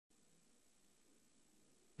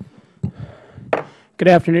Good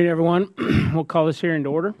afternoon, everyone. We'll call this hearing to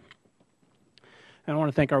order. And I want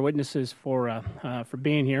to thank our witnesses for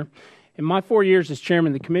being here. In my 4 years as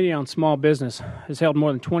chairman, the Committee on Small Business has held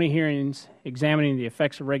more than 20 hearings examining the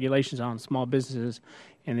effects of regulations on small businesses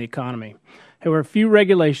and the economy. However, few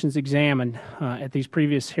regulations examined at these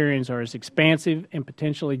previous hearings are as expansive and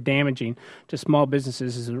potentially damaging to small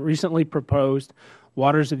businesses as the recently proposed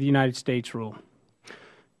Waters of the United States rule.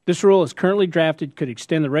 This rule, as currently drafted, could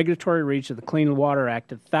extend the regulatory reach of the Clean Water Act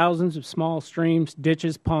to thousands of small streams,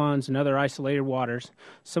 ditches, ponds, and other isolated waters,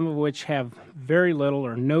 some of which have very little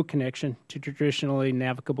or no connection to traditionally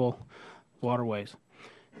navigable waterways.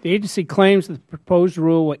 The agency claims that the proposed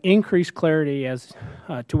rule will increase clarity as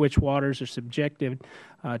to which waters are subjected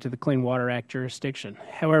to the Clean Water Act jurisdiction.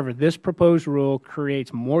 However, this proposed rule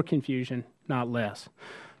creates more confusion, not less.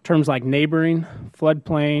 Terms like neighboring,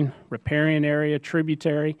 floodplain, riparian area,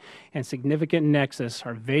 tributary, and significant nexus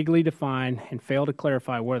are vaguely defined and fail to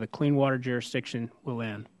clarify where the clean water jurisdiction will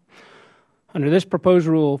end. Under this proposed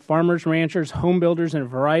rule, farmers, ranchers, home builders, and a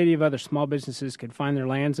variety of other small businesses could find their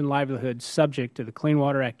lands and livelihoods subject to the Clean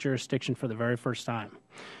Water Act jurisdiction for the very first time.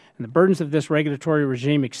 And the burdens of this regulatory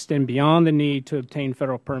regime extend beyond the need to obtain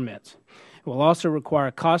federal permits. It will also require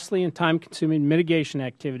costly and time-consuming mitigation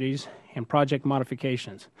activities and project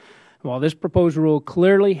modifications. While this proposed rule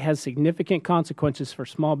clearly has significant consequences for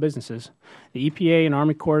small businesses, the EPA and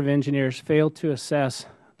Army Corps of Engineers failed to assess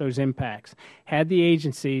those impacts. Had the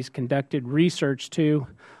agencies conducted research to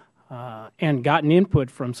and gotten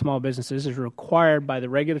input from small businesses as required by the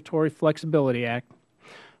Regulatory Flexibility Act,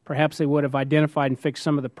 perhaps they would have identified and fixed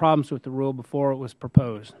some of the problems with the rule before it was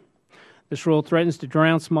proposed. This rule threatens to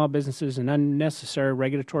drown small businesses in unnecessary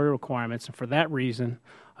regulatory requirements, and for that reason,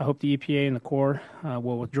 I hope the EPA and the Corps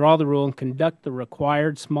will withdraw the rule and conduct the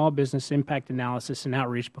required small business impact analysis and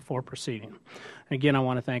outreach before proceeding. And again, I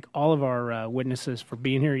want to thank all of our witnesses for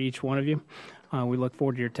being here, each one of you. We look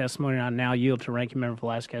forward to your testimony, and I now yield to Ranking Member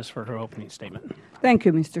Velazquez for her opening statement. Thank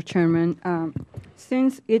you, Mr. Chairman.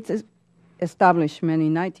 Since its establishment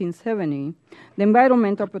in 1970, the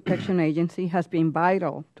Environmental Protection Agency has been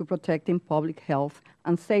vital to protecting public health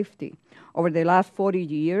and safety. Over the last 40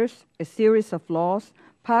 years, a series of laws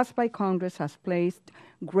passed by Congress has placed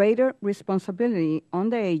greater responsibility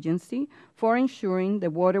on the agency for ensuring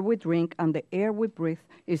the water we drink and the air we breathe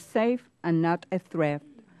is safe and not a threat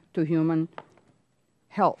to human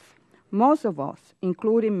health. Most of us,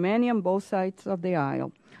 including many on both sides of the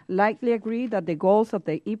aisle, likely agree that the goals of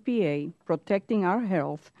the EPA protecting our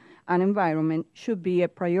health and environment should be a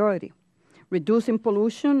priority. Reducing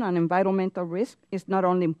pollution and environmental risk is not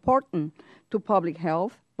only important to public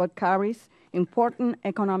health, but carries important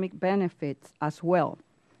economic benefits as well.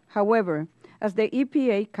 However, as the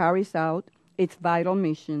EPA carries out its vital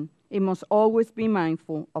mission, it must always be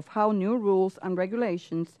mindful of how new rules and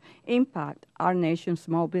regulations impact our nation's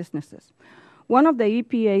small businesses. One of the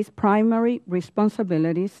EPA's primary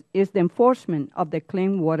responsibilities is the enforcement of the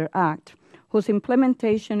Clean Water Act, whose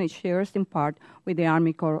implementation it shares in part with the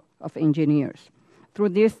Army Corps of Engineers. Through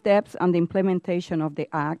these steps and the implementation of the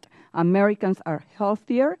Act, Americans are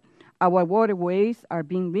healthier, our waterways are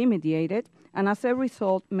being remediated, and as a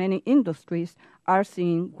result, many industries are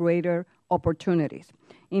seeing greater opportunities.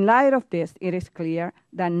 In light of this, it is clear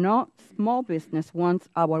that no small business wants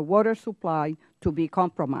our water supply to be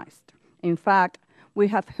compromised. In fact, we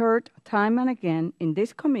have heard time and again in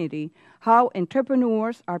this committee how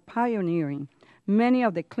entrepreneurs are pioneering many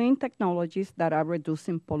of the clean technologies that are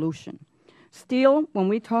reducing pollution. Still, when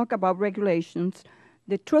we talk about regulations,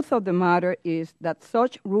 the truth of the matter is that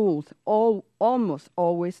such rules almost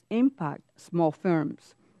always impact small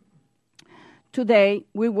firms. Today,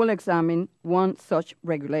 we will examine one such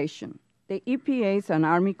regulation, the EPA's and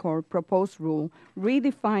Army Corps proposed rule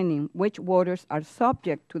redefining which waters are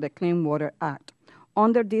subject to the Clean Water Act.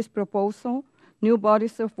 Under this proposal, new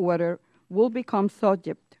bodies of water will become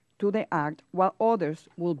subject to the Act, while others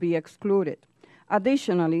will be excluded.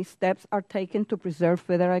 Additionally, steps are taken to preserve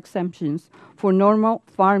federal exemptions for normal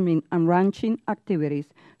farming and ranching activities,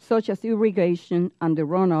 such as irrigation and the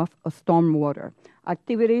runoff of stormwater,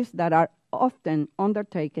 activities that are often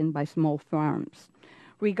undertaken by small farms.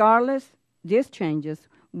 Regardless, these changes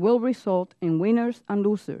will result in winners and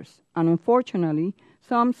losers, and unfortunately,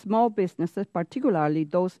 some small businesses, particularly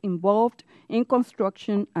those involved in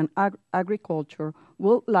construction and agriculture,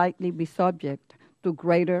 will likely be subject to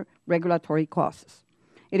greater regulatory costs.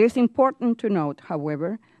 It is important to note,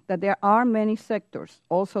 however, that there are many sectors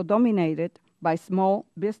also dominated by small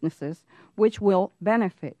businesses which will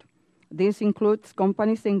benefit. This includes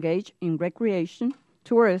companies engaged in recreation,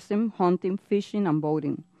 tourism, hunting, fishing, and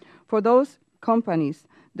boating. For those companies,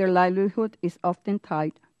 Their livelihood is often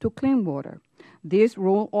tied to clean water. This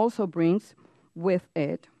rule also brings with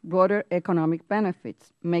it broader economic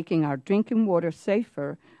benefits, making our drinking water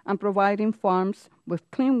safer and providing farms with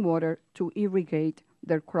clean water to irrigate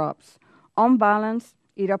their crops. On balance,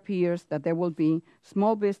 it appears that there will be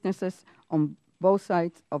small businesses on both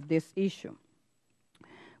sides of this issue.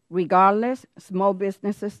 Regardless, small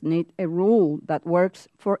businesses need a rule that works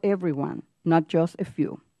for everyone, not just a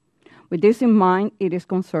few. With this in mind, it is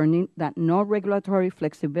concerning that no regulatory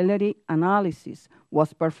flexibility analysis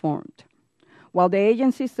was performed. While the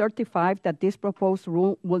agency certified that this proposed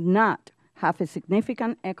rule would not have a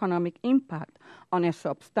significant economic impact on a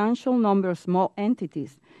substantial number of small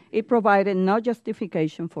entities, it provided no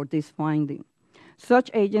justification for this finding.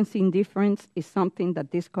 Such agency indifference is something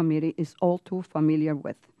that this committee is all too familiar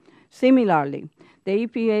with. Similarly, the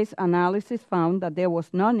EPA's analysis found that there was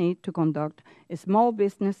no need to conduct a small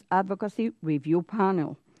business advocacy review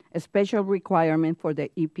panel, a special requirement for the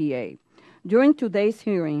EPA. During today's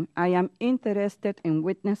hearing, I am interested in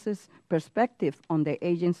witnesses' perspective on the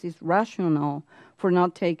agency's rationale for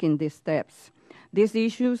not taking these steps. These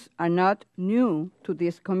issues are not new to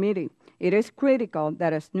this committee. It is critical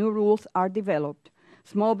that as new rules are developed,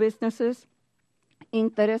 small businesses'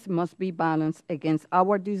 interests must be balanced against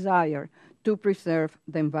our desire to preserve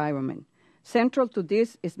the environment. Central to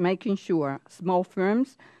this is making sure small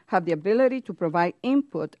firms have the ability to provide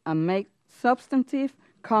input and make substantive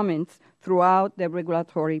comments throughout the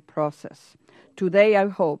regulatory process. Today, I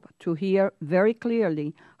hope to hear very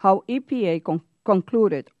clearly how EPA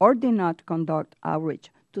concluded or did not conduct outreach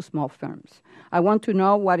to small firms. I want to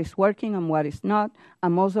know what is working and what is not,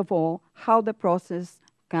 and most of all, how the process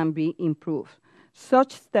can be improved.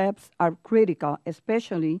 Such steps are critical,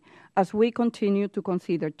 especially as we continue to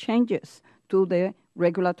consider changes to the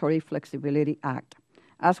Regulatory Flexibility Act.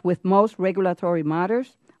 As with most regulatory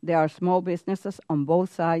matters, there are small businesses on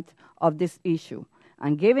both sides of this issue,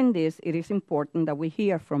 and given this, it is important that we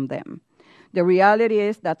hear from them. The reality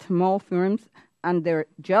is that small firms and their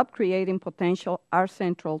job-creating potential are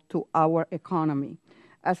central to our economy,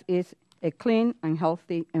 as is a clean and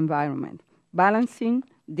healthy environment. Balancing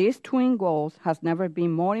these twin goals has never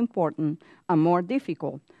been more important and more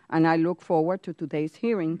difficult, and I look forward to today's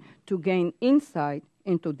hearing to gain insight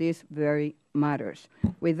into these very matters.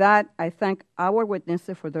 With that, I thank our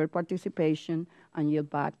witnesses for their participation and yield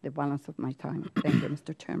back the balance of my time. Thank you,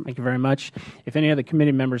 Mr. Chairman. Thank you very much. If any other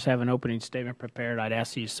committee members have an opening statement prepared, I'd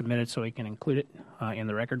ask that you submit it so we can include it in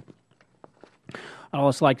the record. I'd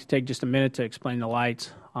also like to take just a minute to explain the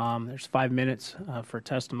lights. There's 5 minutes for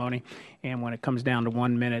testimony, and when it comes down to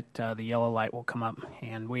 1 minute, the yellow light will come up,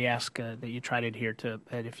 and we ask that you try to adhere to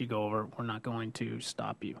it. If you go over, we're not going to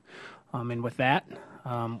stop you. And with that,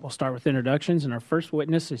 we'll start with introductions, and our first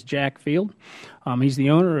witness is Jack Field. He's the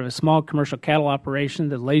owner of a small commercial cattle operation,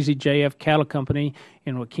 the Lazy JF Cattle Company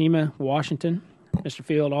in Wakima, Washington. Mr.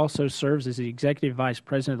 Field also serves as the Executive Vice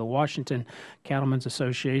President of the Washington Cattlemen's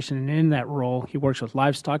Association, and in that role, he works with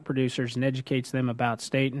livestock producers and educates them about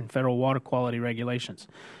state and federal water quality regulations.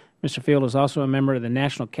 Mr. Field is also a member of the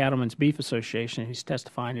National Cattlemen's Beef Association. He's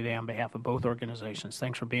testifying today on behalf of both organizations.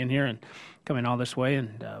 Thanks for being here and coming all this way,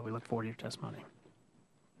 and we look forward to your testimony.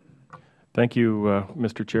 Thank you,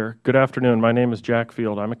 Mr. Chair. Good afternoon. My name is Jack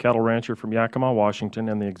Field. I'm a cattle rancher from Yakima, Washington,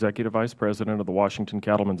 and the Executive Vice President of the Washington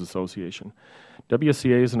Cattlemen's Association.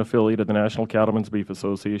 WCA is an affiliate of the National Cattlemen's Beef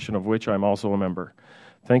Association, of which I'm also a member.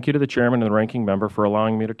 Thank you to the Chairman and the Ranking Member for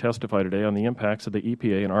allowing me to testify today on the impacts of the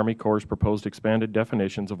EPA and Army Corps' proposed expanded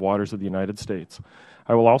definitions of waters of the United States.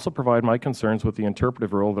 I will also provide my concerns with the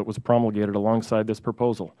interpretive rule that was promulgated alongside this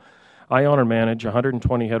proposal. I own and manage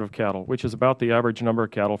 120 head of cattle, which is about the average number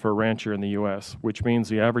of cattle for a rancher in the U.S., which means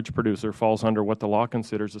the average producer falls under what the law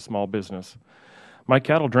considers a small business. My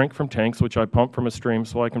cattle drink from tanks, which I pump from a stream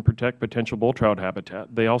so I can protect potential bull trout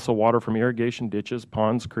habitat. They also water from irrigation ditches,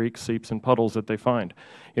 ponds, creeks, seeps, and puddles that they find.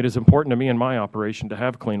 It is important to me and my operation to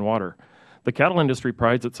have clean water. The cattle industry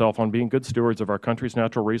prides itself on being good stewards of our country's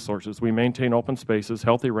natural resources. We maintain open spaces,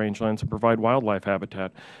 healthy rangelands, and provide wildlife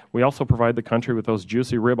habitat. We also provide the country with those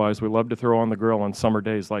juicy ribeyes we love to throw on the grill on summer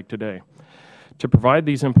days like today. To provide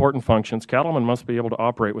these important functions, cattlemen must be able to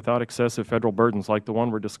operate without excessive federal burdens like the one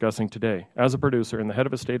we're discussing today. As a producer and the head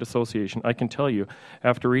of a state association, I can tell you,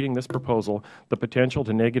 after reading this proposal, it has the potential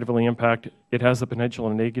to negatively impact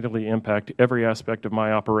every aspect of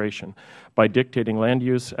my operation by dictating land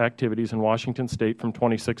use activities in Washington State from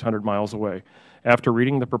 2,600 miles away. After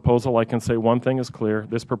reading the proposal, I can say one thing is clear: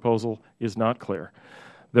 this proposal is not clear.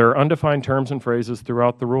 There are undefined terms and phrases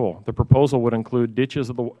throughout the rule. The proposal would include ditches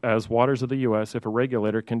as waters of the U.S. if a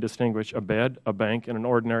regulator can distinguish a bed, a bank, and an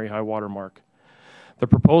ordinary high water mark. The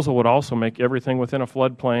proposal would also make everything within a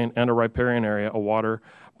floodplain and a riparian area a water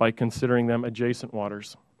by considering them adjacent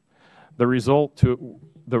waters. The result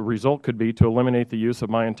could be to eliminate the use of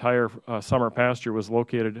my entire summer pasture was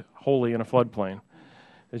located wholly in a floodplain.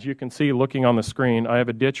 As you can see looking on the screen, I have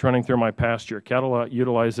a ditch running through my pasture. Cattle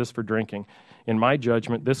utilize this for drinking. In my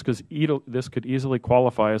judgment, this could easily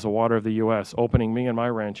qualify as a water of the U.S., opening me and my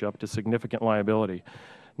ranch up to significant liability.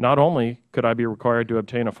 Not only could I be required to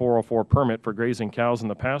obtain a 404 permit for grazing cows in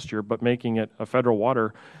the pasture, but making it a federal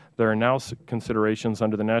water, there are now considerations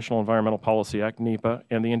under the National Environmental Policy Act, NEPA,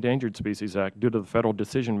 and the Endangered Species Act due to the federal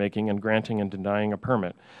decision-making in granting and denying a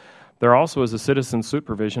permit. There also is a citizen suit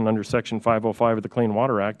provision under Section 505 of the Clean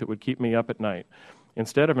Water Act that would keep me up at night.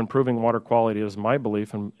 Instead of improving water quality, it is my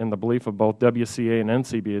belief and the belief of both WCA and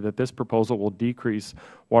NCBA that this proposal will decrease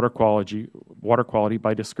water quality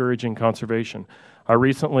by discouraging conservation. I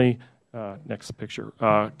recently, next picture,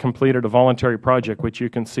 completed a voluntary project, which you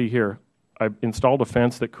can see here. I installed a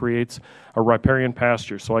fence that creates a riparian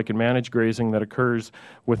pasture so I can manage grazing that occurs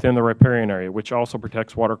within the riparian area, which also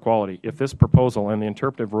protects water quality. If this proposal and the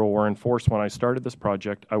interpretive rule were enforced when I started this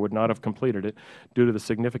project, I would not have completed it due to the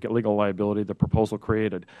significant legal liability the proposal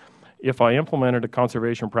created. If I implemented a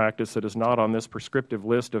conservation practice that is not on this prescriptive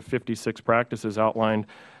list of 56 practices outlined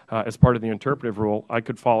as part of the interpretive rule, I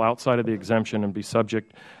could fall outside of the exemption and be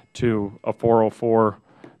subject to a 404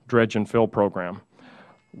 dredge and fill program.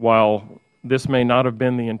 While this may not have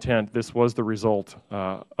been the intent, this was the result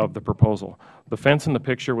of the proposal. The fence in the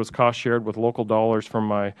picture was cost shared with local dollars from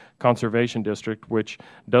my conservation district, which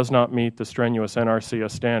does not meet the strenuous NRCS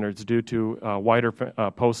standards due to wider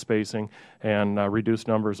post spacing and reduced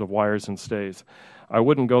numbers of wires and stays. I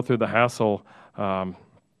wouldn't go through the hassle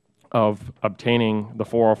of obtaining the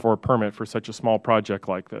 404 permit for such a small project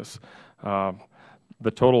like this.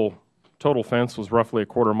 The total fence was roughly a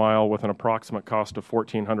quarter mile with an approximate cost of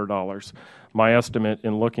 $1,400. My estimate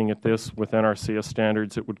in looking at this with NRCS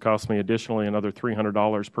standards, it would cost me additionally another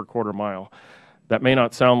 $300 per quarter mile. That may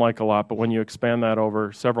not sound like a lot, but when you expand that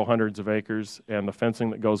over several hundreds of acres and the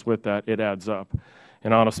fencing that goes with that, it adds up.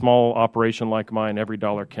 And on a small operation like mine, every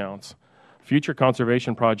dollar counts. Future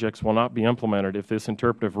conservation projects will not be implemented if this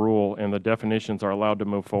interpretive rule and the definitions are allowed to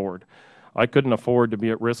move forward. I couldn't afford to be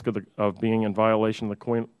at risk of being in violation of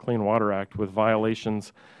the Clean Water Act with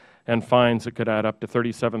violations and fines that could add up to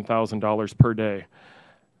 $37,000 per day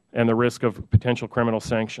and the risk of potential criminal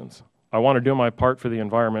sanctions. I want to do my part for the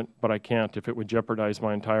environment, but I can't if it would jeopardize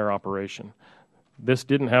my entire operation. This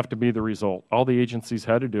didn't have to be the result. All the agencies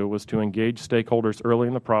had to do was to engage stakeholders early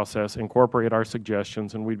in the process, incorporate our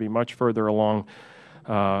suggestions, and we'd be much further along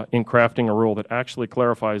in crafting a rule that actually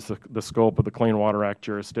clarifies the scope of the Clean Water Act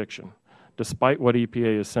jurisdiction. Despite what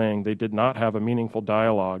EPA is saying, they did not have a meaningful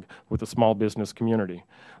dialogue with the small business community.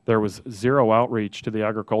 There was zero outreach to the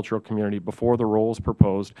agricultural community before the rule was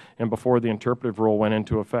proposed and before the interpretive rule went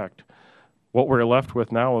into effect. What we're left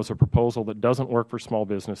with now is a proposal that doesn't work for small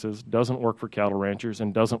businesses, doesn't work for cattle ranchers,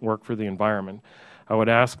 and doesn't work for the environment. I would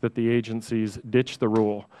ask that the agencies ditch the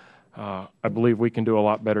rule. I believe we can do a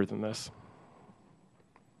lot better than this.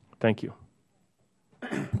 Thank you.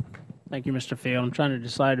 Thank you, Mr. Field. I'm trying to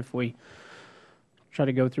decide if we try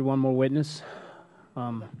to go through one more witness.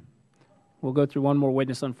 We'll go through one more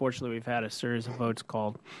witness. Unfortunately, we've had a series of votes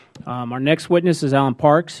called. Our next witness is Alan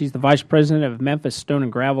Parks. He's the Vice President of Memphis Stone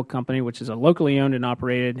and Gravel Company, which is a locally owned and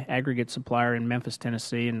operated aggregate supplier in Memphis,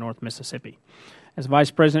 Tennessee, and North Mississippi. As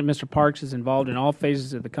Vice President, Mr. Parks is involved in all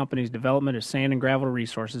phases of the company's development of sand and gravel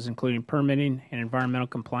resources, including permitting and environmental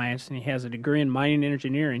compliance, and he has a degree in mining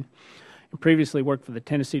engineering and previously worked for the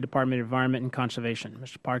Tennessee Department of Environment and Conservation.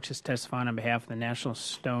 Mr. Parks is testifying on behalf of the National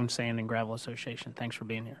Stone, Sand, and Gravel Association. Thanks for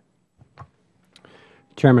being here.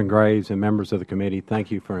 Chairman Graves and members of the committee,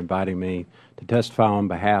 thank you for inviting me to testify on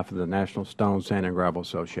behalf of the National Stone, Sand, and Gravel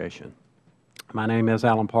Association. My name is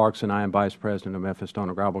Alan Parks, and I am Vice President of Memphis Stone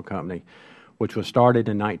and Gravel Company, which was started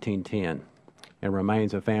in 1910 and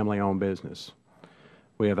remains a family-owned business.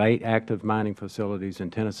 We have 8 active mining facilities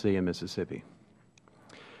in Tennessee and Mississippi.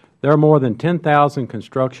 There are more than 10,000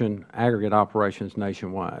 construction aggregate operations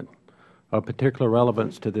nationwide. Of particular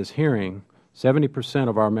relevance to this hearing, 70%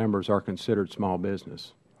 of our members are considered small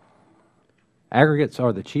business. Aggregates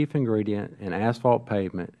are the chief ingredient in asphalt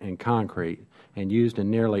pavement and concrete and used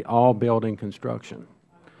in nearly all building construction.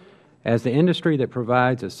 As the industry that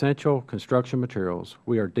provides essential construction materials,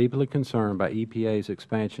 we are deeply concerned by EPA's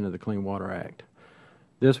expansion of the Clean Water Act.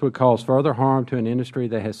 This would cause further harm to an industry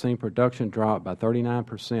that has seen production drop by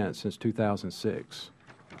 39% since 2006.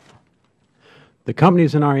 The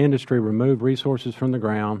companies in our industry remove resources from the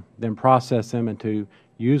ground, then process them into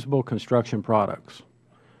usable construction products.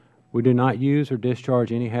 We do not use or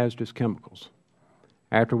discharge any hazardous chemicals.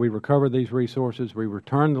 After we recover these resources, we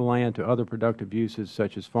return the land to other productive uses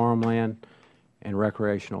such as farmland and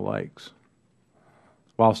recreational lakes.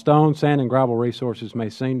 While stone, sand, and gravel resources may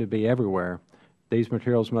seem to be everywhere, these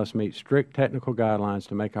materials must meet strict technical guidelines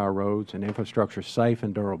to make our roads and infrastructure safe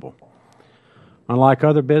and durable. Unlike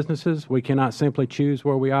other businesses, we cannot simply choose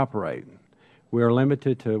where we operate. We are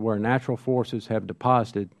limited to where natural forces have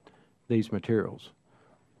deposited these materials.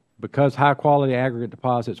 Because high-quality aggregate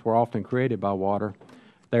deposits were often created by water,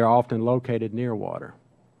 they are often located near water.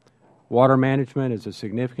 Water management is a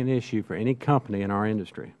significant issue for any company in our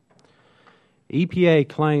industry. EPA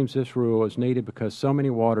claims this rule is needed because so many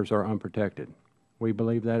waters are unprotected. We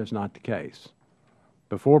believe that is not the case.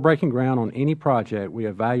 Before breaking ground on any project, we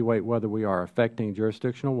evaluate whether we are affecting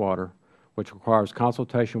jurisdictional water, which requires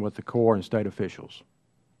consultation with the Corps and State officials.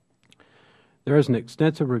 There is an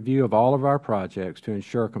extensive review of all of our projects to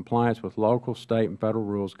ensure compliance with local, state, and federal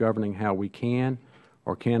rules governing how we can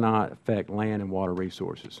or cannot affect land and water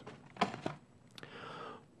resources.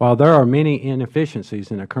 While there are many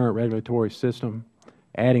inefficiencies in the current regulatory system,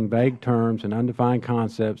 adding vague terms and undefined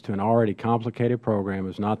concepts to an already complicated program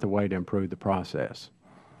is not the way to improve the process.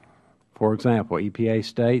 For example, EPA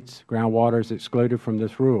states groundwater is excluded from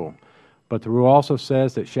this rule, but the rule also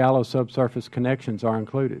says that shallow subsurface connections are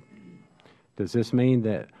included. Does this mean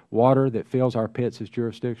that water that fills our pits is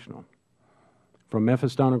jurisdictional? From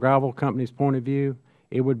Memphis Stone and Gravel Company's point of view,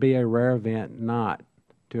 it would be a rare event not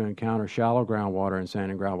to encounter shallow groundwater in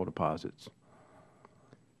sand and gravel deposits.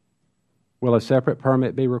 Will a separate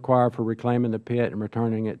permit be required for reclaiming the pit and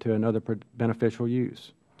returning it to another beneficial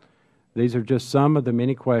use? These are just some of the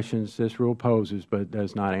many questions this rule poses but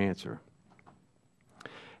does not answer.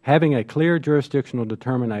 Having a clear jurisdictional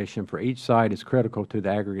determination for each site is critical to the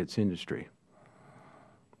aggregates industry.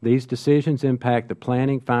 These decisions impact the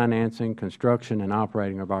planning, financing, construction, and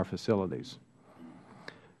operating of our facilities.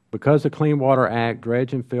 Because the Clean Water Act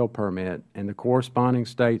dredge and fill permit and the corresponding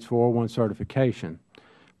state's 401 certification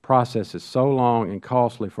process is so long and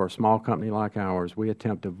costly for a small company like ours, we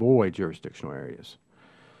attempt to avoid jurisdictional areas.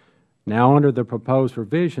 Now, under the proposed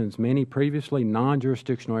revisions, many previously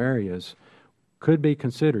non-jurisdictional areas could be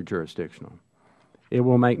considered jurisdictional. It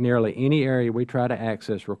will make nearly any area we try to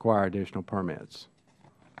access require additional permits.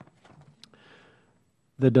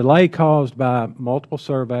 The delay caused by multiple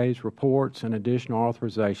surveys, reports, and additional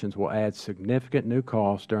authorizations will add significant new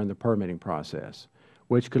costs during the permitting process,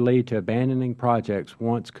 which could lead to abandoning projects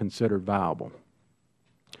once considered viable.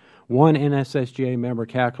 One NSSGA member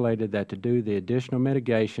calculated that to do the additional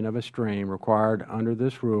mitigation of a stream required under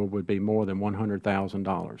this rule would be more than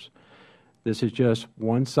 $100,000. This is just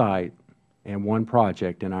one site and one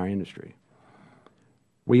project in our industry.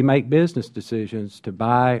 We make business decisions to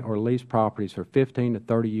buy or lease properties for 15 to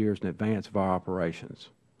 30 years in advance of our operations.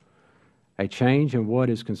 A change in what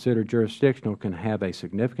is considered jurisdictional can have a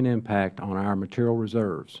significant impact on our material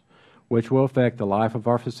reserves, which will affect the life of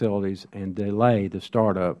our facilities and delay the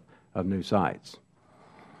startup of new sites.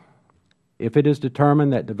 If it is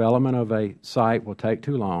determined that development of a site will take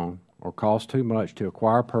too long or cost too much to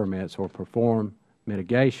acquire permits or perform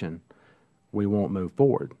mitigation, we won't move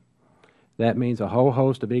forward. That means a whole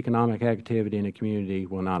host of economic activity in the community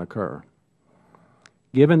will not occur.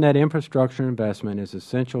 Given that infrastructure investment is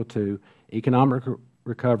essential to economic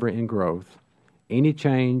recovery and growth, any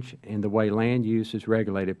change in the way land use is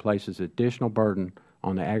regulated places additional burden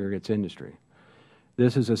on the aggregates industry.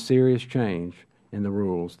 This is a serious change in the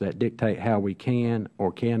rules that dictate how we can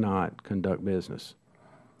or cannot conduct business.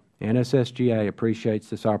 NSSGA appreciates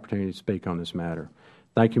this opportunity to speak on this matter.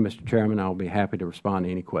 Thank you, Mr. Chairman. I will be happy to respond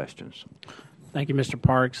to any questions. Thank you, Mr.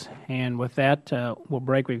 Parks. And with that, we'll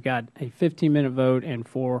break. We've got a 15-minute vote and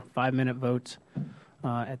 4 5-minute votes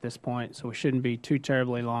at this point, so we shouldn't be too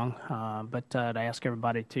terribly long. But I ask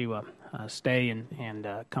everybody to stay and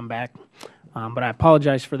come back. But I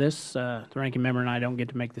apologize for this. The ranking member and I don't get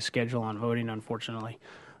to make the schedule on voting, unfortunately.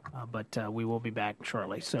 But we will be back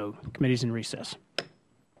shortly. So the committee's in recess.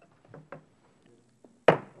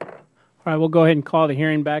 All right, we'll go ahead and call the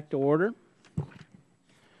hearing back to order.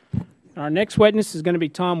 Our next witness is going to be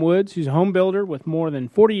Tom Woods, who's a home builder with more than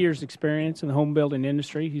 40 years' experience in the home building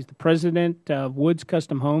industry. He's the president of Woods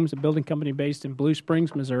Custom Homes, a building company based in Blue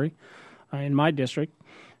Springs, Missouri, in my district.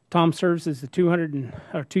 Tom serves as the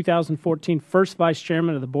 2014 first vice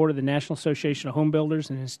chairman of the board of the National Association of Home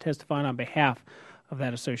Builders and is testifying on behalf of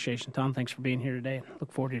that association. Tom, thanks for being here today.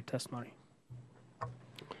 Look forward to your testimony.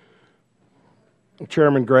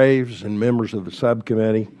 Chairman Graves and members of the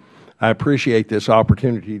subcommittee, I appreciate this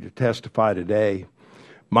opportunity to testify today.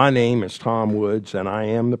 My name is Tom Woods, and I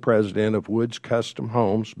am the president of Woods Custom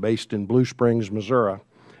Homes based in Blue Springs, Missouri,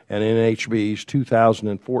 and NHB's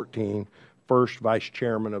 2014 first vice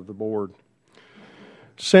chairman of the board.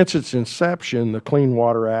 Since its inception, the Clean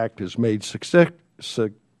Water Act has made significant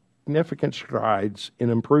strides in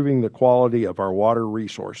improving the quality of our water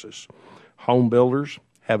resources. Home builders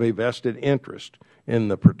have a vested interest in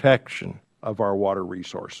the protection of our water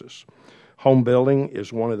resources. Home building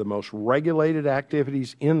is one of the most regulated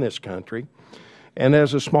activities in this country, and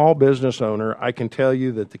as a small business owner, I can tell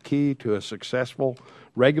you that the key to a successful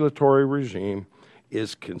regulatory regime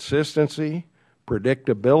is consistency,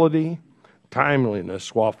 predictability,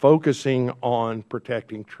 timeliness, while focusing on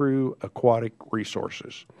protecting true aquatic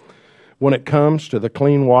resources. When it comes to the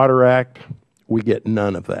Clean Water Act, we get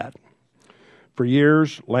none of that. For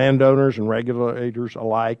years, landowners and regulators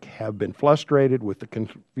alike have been frustrated with the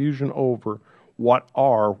confusion over what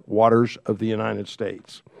are waters of the United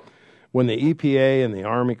States. When the EPA and the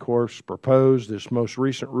Army Corps proposed this most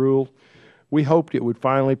recent rule, we hoped it would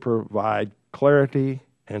finally provide clarity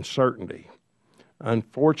and certainty.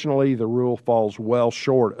 Unfortunately, the rule falls well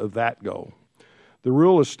short of that goal. The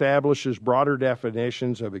rule establishes broader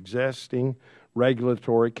definitions of existing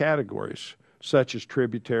regulatory categories, such as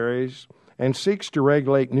tributaries, and seeks to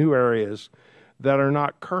regulate new areas that are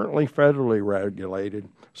not currently federally regulated,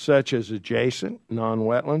 such as adjacent,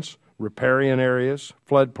 non-wetlands, riparian areas,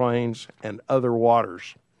 floodplains, and other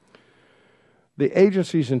waters. The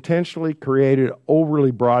agencies intentionally created overly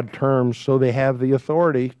broad terms so they have the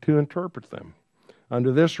authority to interpret them.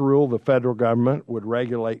 Under this rule, the federal government would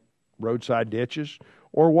regulate roadside ditches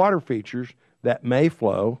or water features that may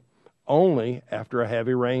flow only after a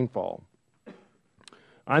heavy rainfall.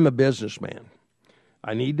 I'm a businessman.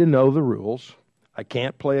 I need to know the rules. I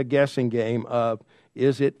can't play a guessing game of,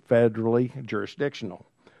 is it federally jurisdictional?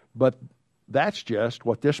 But that's just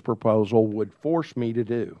what this proposal would force me to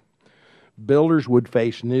do. Builders would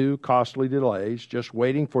face new, costly delays just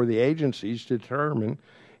waiting for the agencies to determine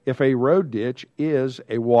if a road ditch is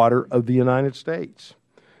a water of the United States.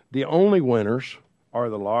 The only winners are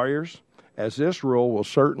the lawyers, as this rule will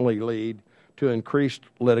certainly lead to increased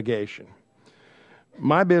litigation.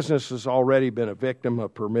 My business has already been a victim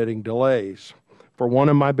of permitting delays. For one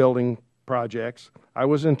of my building projects, I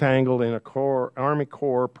was entangled in a Army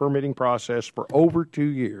Corps permitting process for over 2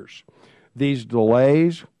 years. These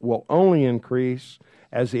delays will only increase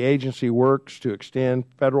as the agency works to extend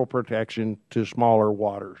federal protection to smaller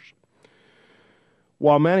waters.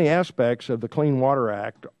 While many aspects of the Clean Water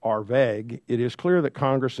Act are vague, it is clear that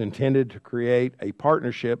Congress intended to create a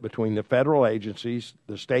partnership between the federal agencies,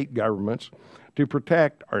 the state governments, to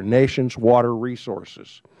protect our nation's water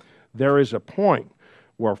resources. There is a point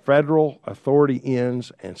where federal authority ends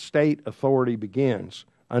and state authority begins.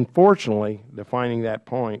 Unfortunately, defining that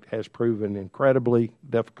point has proven incredibly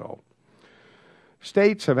difficult.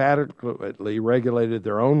 States have adequately regulated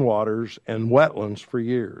their own waters and wetlands for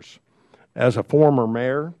years. As a former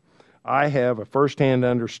mayor, I have a firsthand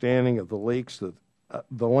understanding of the lengths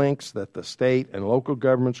that the state and local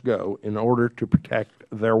governments go in order to protect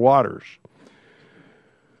their waters.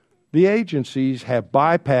 The agencies have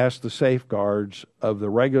bypassed the safeguards of the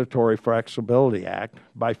Regulatory Flexibility Act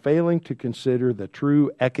by failing to consider the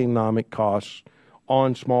true economic costs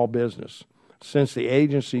on small business. Since the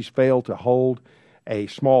agencies failed to hold a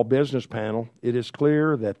small business panel, it is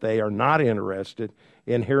clear that they are not interested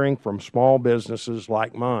in hearing from small businesses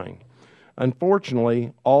like mine.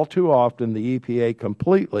 Unfortunately, all too often the EPA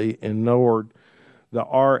completely ignored the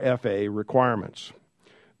RFA requirements.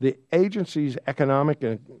 The agency's economic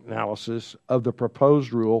analysis of the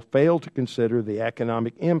proposed rule failed to consider the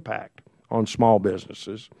economic impact on small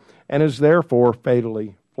businesses and is therefore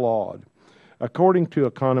fatally flawed. According to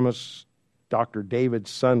economist Dr. David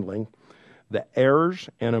Sundling, the errors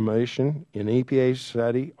and omission in EPA's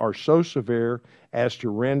study are so severe as to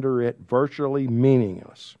render it virtually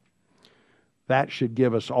meaningless. That should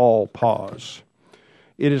give us all pause.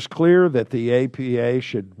 It is clear that the EPA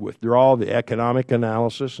should withdraw the economic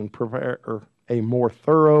analysis and prepare a more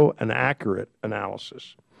thorough and accurate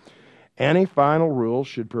analysis. Any final rule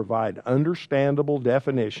should provide understandable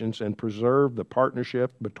definitions and preserve the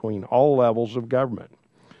partnership between all levels of government,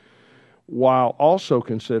 while also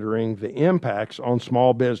considering the impacts on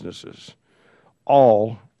small businesses.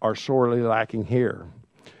 All are sorely lacking here.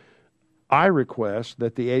 I request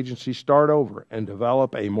that the agency start over and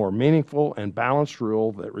develop a more meaningful and balanced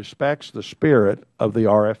rule that respects the spirit of the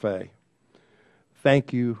RFA.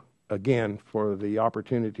 Thank you again for the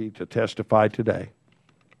opportunity to testify today.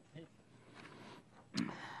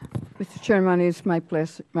 Mr. Chairman, it's my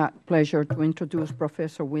pleasure to introduce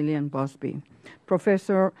Professor William Busby.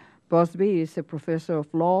 Professor Busby is a professor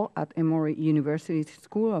of law at Emory University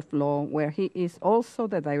School of Law, where he is also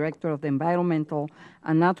the director of the Environmental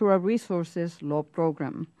and Natural Resources Law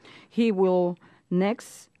Program. He will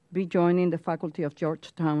next be joining the faculty of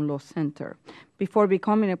Georgetown Law Center. Before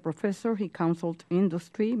becoming a professor, he counseled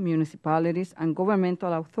industry, municipalities, and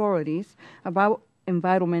governmental authorities about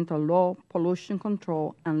environmental law, pollution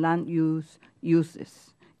control, and land use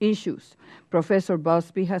issues. Professor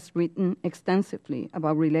Busby has written extensively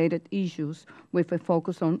about related issues with a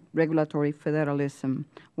focus on regulatory federalism.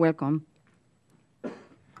 Welcome.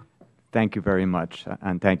 Thank you very much,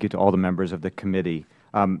 and thank you to all the members of the committee.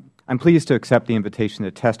 I'm pleased to accept the invitation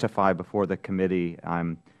to testify before the committee.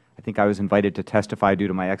 I think I was invited to testify due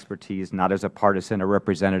to my expertise, not as a partisan or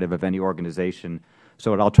representative of any organization. So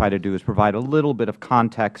what I'll try to do is provide a little bit of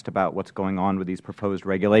context about what's going on with these proposed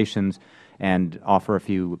regulations and offer a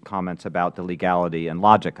few comments about the legality and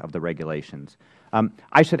logic of the regulations.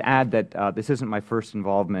 I should add that this isn't my first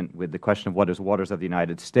involvement with the question of what is waters of the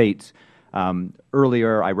United States.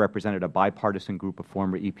 Earlier, I represented a bipartisan group of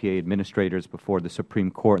former EPA administrators before the Supreme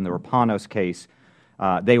Court in the Rayburn case.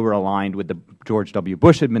 They were aligned with the George W.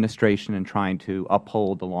 Bush administration in trying to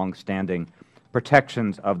uphold the longstanding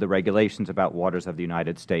protections of the regulations about waters of the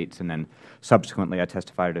United States. And then subsequently, I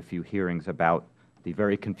testified at a few hearings about the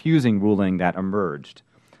very confusing ruling that emerged.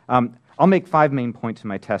 I'll make 5 main points in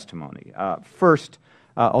my testimony. First,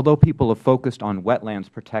 although people have focused on wetlands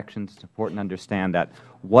protections, it's important to understand that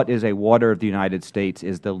what is a water of the United States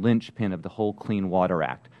is the linchpin of the whole Clean Water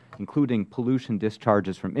Act, including pollution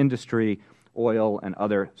discharges from industry, oil, and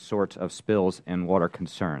other sorts of spills and water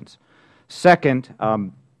concerns. Second,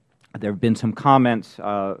 there have been some comments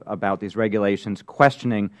about these regulations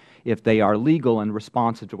questioning if they are legal and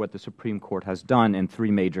responsive to what the Supreme Court has done in 3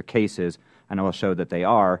 major cases, and I will show that they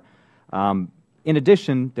are. In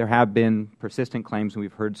addition, there have been persistent claims, and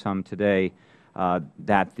we've heard some today,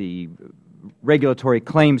 that the regulatory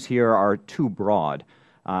claims here are too broad,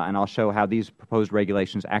 and I'll show how these proposed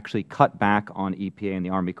regulations actually cut back on EPA and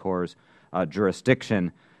the Army Corps'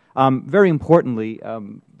 jurisdiction. Very importantly,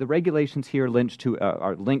 the regulations here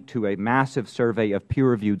are linked to a massive survey of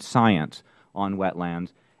peer-reviewed science on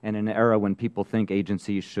wetlands, and in an era when people think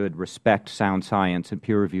agencies should respect sound science and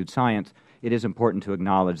peer-reviewed science, it is important to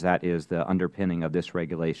acknowledge that is the underpinning of this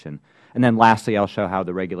regulation. And then lastly, I'll show how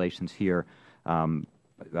the regulations here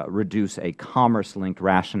reduce a commerce-linked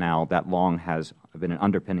rationale that long has been an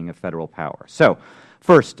underpinning of Federal power. So,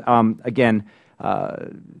 first, again,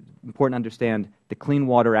 important to understand the Clean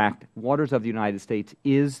Water Act, waters of the United States,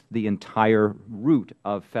 is the entire root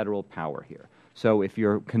of Federal power here. So if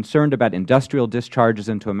you're concerned about industrial discharges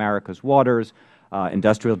into America's waters,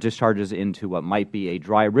 industrial discharges into what might be a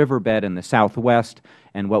dry riverbed in the Southwest,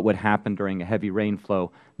 and what would happen during a heavy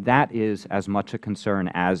rainflow, that is as much a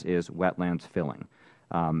concern as is wetlands filling.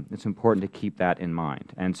 It's important to keep that in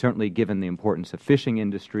mind. And certainly given the importance of fishing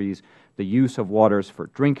industries, the use of waters for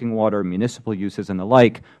drinking water, municipal uses, and the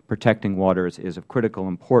like, protecting waters is of critical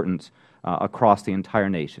importance across the entire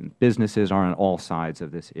nation. Businesses are on all sides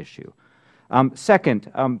of this issue.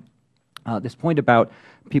 Second, this point about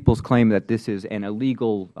people's claim that this is an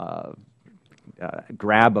illegal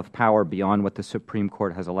grab of power beyond what the Supreme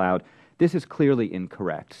Court has allowed, this is clearly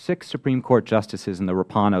incorrect. 6 Supreme Court justices in the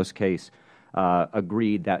Rayburn case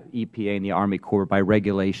agreed that EPA and the Army Corps, by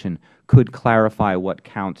regulation, could clarify what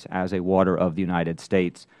counts as a water of the United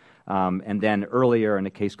States. And then earlier in a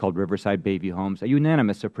case called Riverside Bayview Homes, a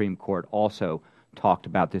unanimous Supreme Court also talked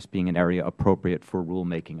about this being an area appropriate for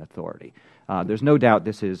rulemaking authority. There's no doubt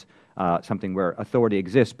this is something where authority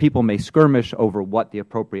exists. People may skirmish over what the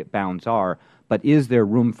appropriate bounds are, but is there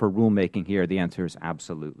room for rulemaking here? The answer is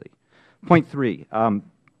absolutely. Point 3,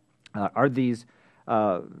 are these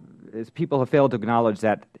is people have failed to acknowledge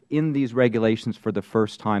that in these regulations for the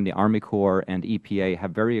first time, the Army Corps and EPA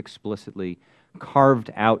have very explicitly carved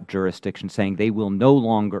out jurisdiction, saying they will no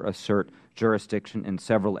longer assert jurisdiction in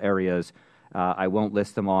several areas. I won't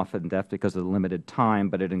list them off in depth because of the limited time,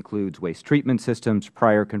 but it includes waste treatment systems,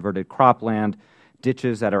 prior converted cropland,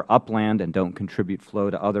 ditches that are upland and don't contribute flow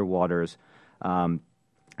to other waters. And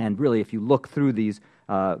really, if you look through these,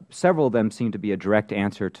 several of them seem to be a direct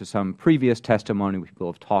answer to some previous testimony where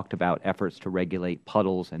people have talked about efforts to regulate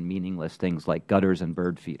puddles and meaningless things like gutters and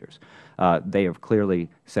bird feeders. They have clearly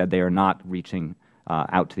said they are not reaching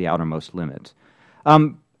out to the outermost limits.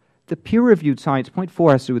 The peer-reviewed science, point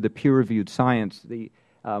 4 has to do with the peer-reviewed science.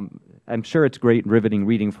 I'm sure it's great and riveting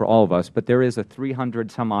reading for all of us, but there is a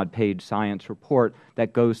 300-some-odd page science report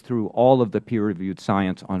that goes through all of the peer-reviewed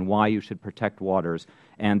science on why you should protect waters,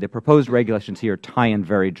 and the proposed regulations here tie in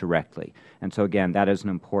very directly. And so, again, that is an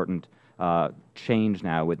important change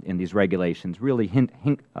now in these regulations, really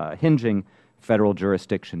hinging Federal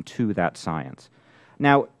jurisdiction to that science.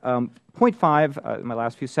 Now, point 5, in my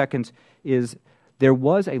last few seconds, is there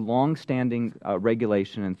was a long-standing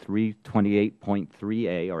regulation in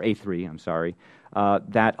 328.3A, or A3, I'm sorry,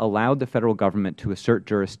 that allowed the Federal Government to assert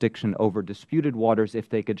jurisdiction over disputed waters if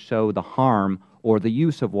they could show the harm or the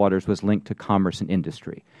use of waters was linked to commerce and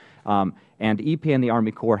industry. And EPA and the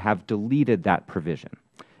Army Corps have deleted that provision.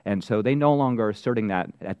 And so they no longer are asserting that.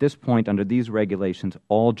 At this point, under these regulations,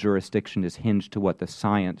 all jurisdiction is hinged to what the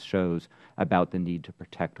science shows about the need to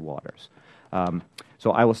protect waters.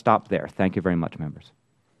 So I will stop there. Thank you very much, members.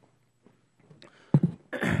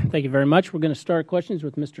 Thank you very much. We're going to start questions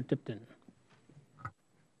with Mr. Tipton.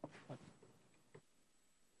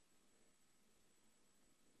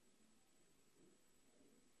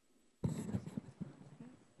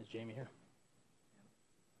 Is Jamie here?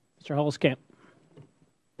 Mr. Holliskamp.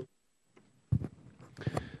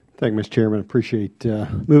 Thank you, Mr. Chairman. I appreciate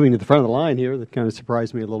moving to the front of the line here. That kind of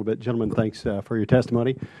surprised me a little bit. Gentlemen, thanks for your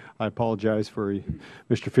testimony. I apologize for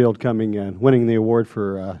Mr. Field coming and winning the award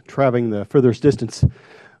for traveling the furthest distance,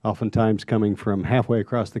 oftentimes coming from halfway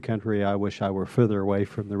across the country. I wish I were further away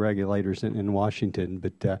from the regulators in Washington,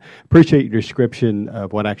 but appreciate your description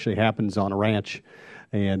of what actually happens on a ranch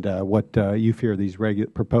and what you fear these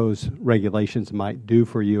proposed regulations might do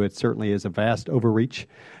for you. It certainly is a vast overreach,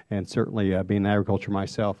 and certainly being in agriculture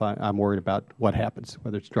myself, I'm worried about what happens,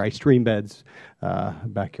 whether it's dry stream beds,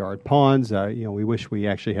 backyard ponds. We wish we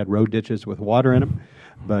actually had road ditches with water in them,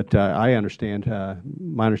 but I understand,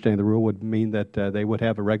 my understanding of the rule would mean that they would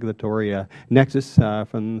have a regulatory nexus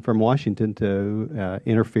from Washington to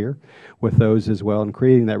interfere with those as well, and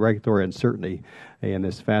creating that regulatory uncertainty. And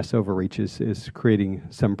this vast overreach is creating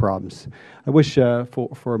some problems. I wish for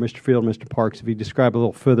Mr. Field and Mr. Parks, if you describe a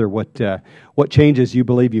little further what changes you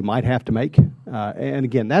believe you might have to make. And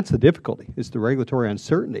again, that's the difficulty, is the regulatory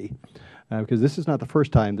uncertainty, because this is not the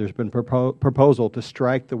first time there's been proposal to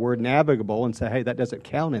strike the word navigable and say, hey, that doesn't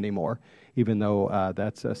count anymore, even though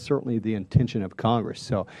that's certainly the intention of Congress.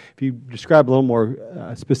 So if you describe a little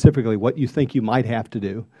more specifically what you think you might have to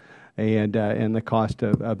do and the cost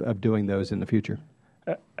of doing those in the future.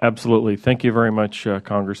 Absolutely. Thank you very much,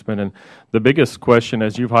 Congressman. And the biggest question,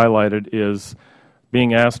 as you've highlighted, is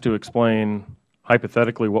being asked to explain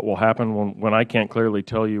hypothetically what will happen when I can't clearly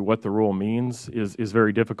tell you what the rule means is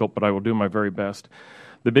very difficult, but I will do my very best.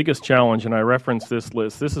 The biggest challenge, and I reference this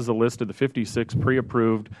list, this is a list of the 56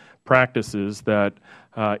 pre-approved practices that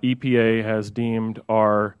EPA has deemed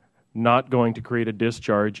are not going to create a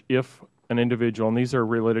discharge if an individual, and these are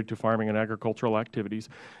related to farming and agricultural activities,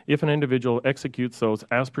 if an individual executes those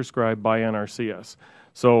as prescribed by NRCS.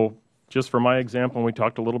 So just for my example, we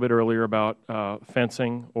talked a little bit earlier about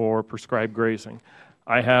fencing or prescribed grazing.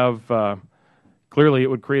 I have, clearly it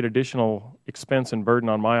would create additional expense and burden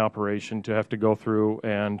on my operation to have to go through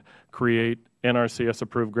and create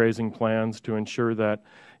NRCS-approved grazing plans to ensure that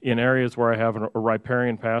in areas where I have a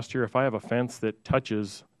riparian pasture, if I have a fence that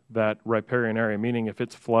touches that riparian area, meaning if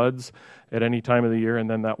it's floods at any time of the year and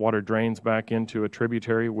then that water drains back into a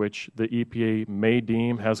tributary, which the EPA may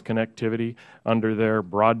deem has connectivity under their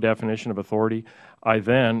broad definition of authority, I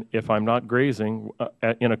then, if I'm not grazing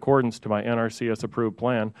in accordance to my NRCS approved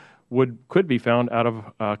plan, could be found out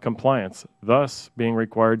of compliance, thus being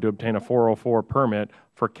required to obtain a 404 permit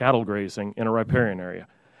for cattle grazing in a riparian area.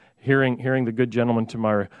 Hearing the good gentleman to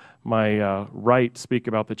my right speak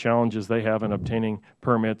about the challenges they have in obtaining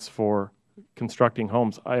permits for constructing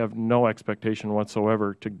homes, I have no expectation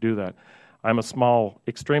whatsoever to do that. I'm a small,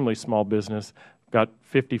 extremely small business, got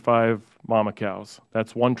 55 mama cows.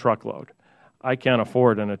 That's one truckload. I can't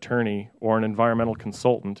afford an attorney or an environmental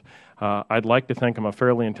consultant. I'd like to think I'm a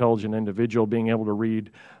fairly intelligent individual being able to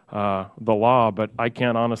read the law, but I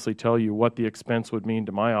can't honestly tell you what the expense would mean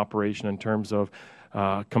to my operation in terms of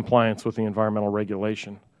compliance with the environmental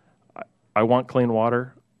regulation. I want clean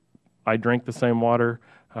water. I drink the same water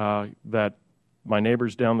that my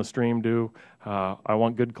neighbors down the stream do. I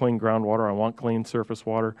want good, clean groundwater. I want clean surface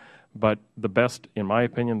water. But the best, in my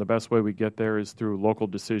opinion, the best way we get there is through local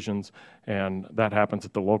decisions, and that happens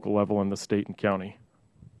at the local level in the state and county.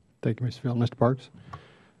 Thank you, Mr. Field. Mr. Parks?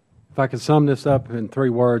 If I could sum this up in 3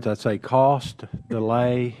 words, I'd say cost,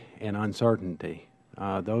 delay, and uncertainty.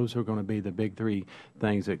 Those are going to be the big 3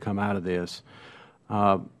 things that come out of this.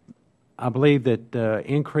 I believe that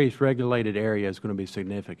increased regulated area is going to be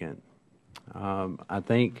significant. I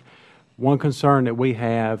think one concern that we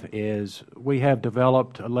have is we have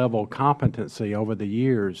developed a level of competency over the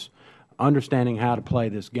years understanding how to play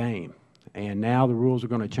this game. And now the rules are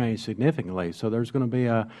going to change significantly. So there's going to be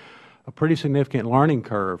a pretty significant learning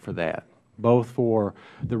curve for that, both for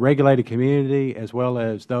the regulated community as well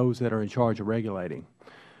as those that are in charge of regulating.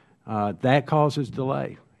 That causes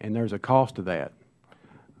delay, and there's a cost to that.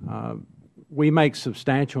 We make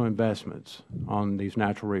substantial investments on these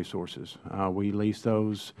natural resources. We lease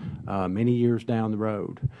those many years down the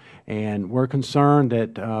road. And we're concerned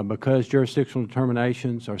that because jurisdictional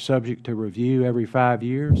determinations are subject to review every 5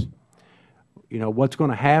 years, what's going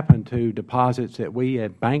to happen to deposits that we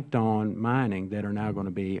have banked on mining that are now going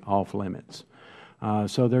to be off limits.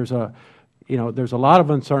 So there's a lot of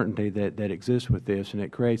uncertainty that exists with this, and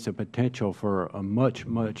it creates a potential for a much,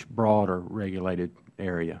 much broader regulated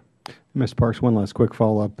area. Mr. Parks, one last quick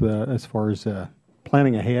follow-up. As far as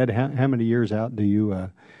planning ahead, how many years out do you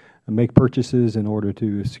make purchases in order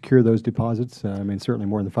to secure those deposits? I mean, certainly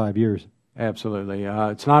more than 5 years. Absolutely.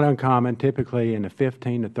 It's not uncommon. Typically in the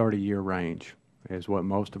 15 to 30-year range is what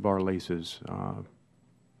most of our leases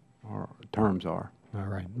terms are. All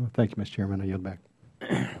right. Well, thank you, Mr. Chairman. I yield back.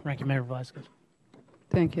 Ranking Member Velasquez.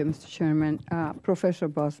 Thank you, Mr. Chairman. Professor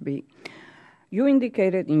Busby, you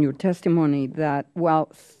indicated in your testimony that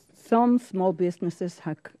while some small businesses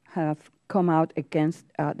have come out against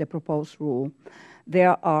the proposed rule,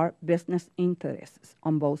 there are business interests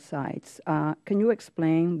on both sides. Can you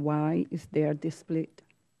explain why is there this split?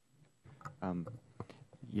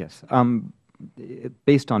 Yes.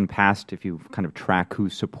 Based on past, if you kind of track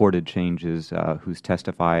who's supported changes, who's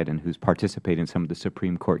testified, and who's participated in some of the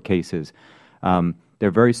Supreme Court cases, there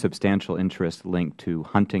are very substantial interests linked to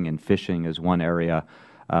hunting and fishing as one area,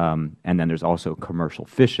 and then there's also commercial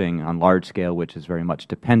fishing on large scale, which is very much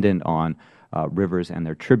dependent on rivers and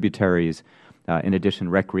their tributaries. In addition,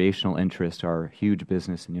 recreational interests are a huge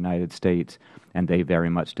business in the United States, and they very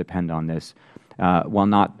much depend on this. While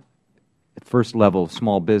not first level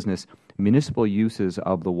small business, municipal uses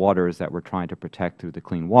of the waters that we're trying to protect through the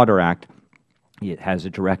Clean Water Act, it has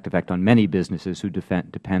a direct effect on many businesses who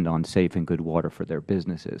depend on safe and good water for their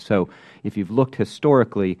businesses. So if you've looked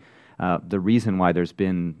historically, the reason why there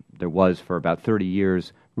was for about 30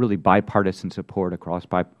 years really bipartisan support across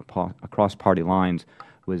party lines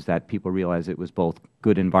was that people realized it was both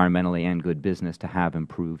good environmentally and good business to have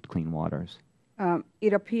improved clean waters.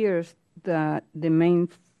 It appears that the main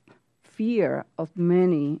fear of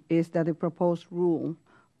many is that the proposed rule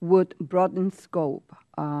would broaden scope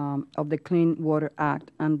of the Clean Water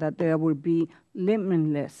Act and that there will be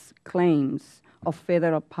limitless claims of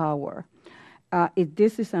federal power. If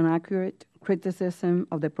this is an accurate criticism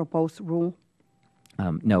of the proposed rule?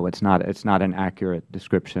 No, it's not. It's not an accurate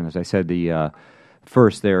description. As I said,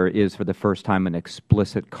 first, there is for the first time an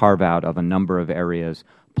explicit carve-out of a number of areas,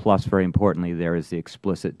 plus, very importantly, there is the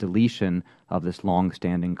explicit deletion of this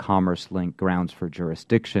long-standing commerce-linked grounds for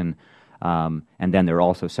jurisdiction. And then there are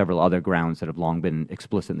also several other grounds that have long been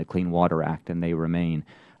explicit in the Clean Water Act, and they remain.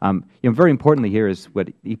 Very importantly here is what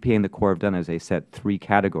EPA and the Corps have done is they set 3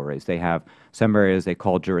 categories. They have some areas they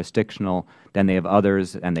call jurisdictional, then they have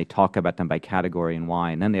others, and they talk about them by category and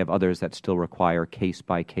why, and then they have others that still require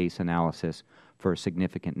case-by-case analysis for a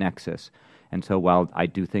significant nexus. And so while I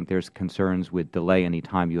do think there's concerns with delay any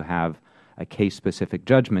time you have a case-specific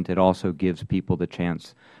judgment, it also gives people the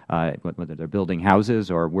chance, whether they're building houses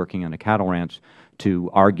or working on a cattle ranch, to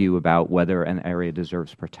argue about whether an area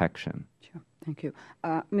deserves protection. Sure. Thank you.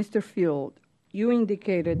 Mr. Field, you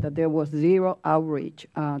indicated that there was zero outreach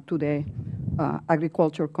to the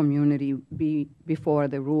agriculture community before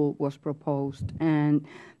the rule was proposed, and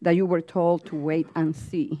that you were told to wait and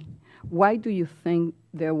see. Why do you think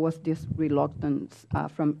there was this reluctance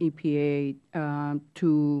from EPA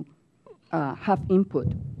to have input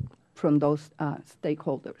from those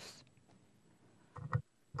stakeholders?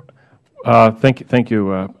 Thank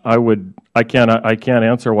you. I can't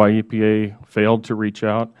answer why EPA failed to reach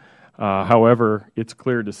out. However, it's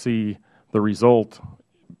clear to see the result.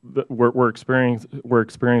 We're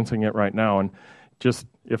experiencing it right now, and just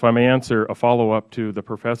if I may answer a follow-up to the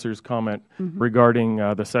professor's comment regarding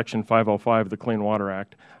the Section 505 of the Clean Water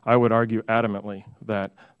Act, I would argue adamantly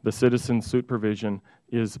that the citizen suit provision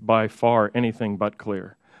is by far anything but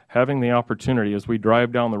clear. Having the opportunity as we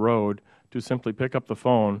drive down the road to simply pick up the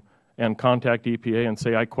phone and contact EPA and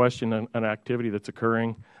say, I question an activity that's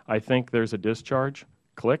occurring, I think there's a discharge,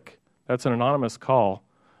 click, that's an anonymous call.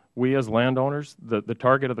 We as landowners, the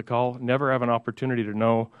target of the call, never have an opportunity to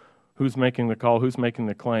know who's making the call, who's making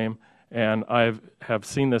the claim, and I have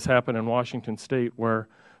seen this happen in Washington State where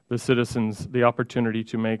the citizens the opportunity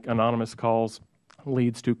to make anonymous calls,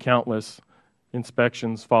 leads to countless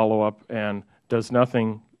inspections, follow-up, and does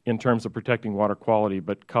nothing in terms of protecting water quality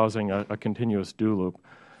but causing a continuous do loop.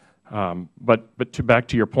 Back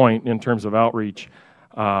to your point in terms of outreach,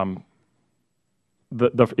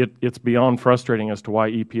 it's beyond frustrating as to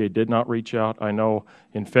why EPA did not reach out. I know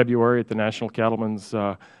in February at the National Cattlemen's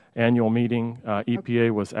annual meeting,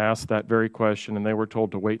 EPA was asked that very question, and they were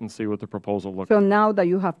told to wait and see what the proposal looked like. So now that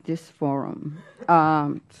you have this forum,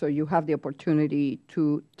 so you have the opportunity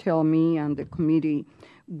to tell me and the committee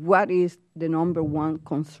what is the #1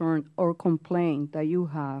 concern or complaint that you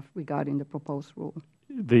have regarding the proposed rule?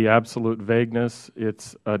 The absolute vagueness.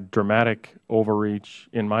 It's a dramatic overreach,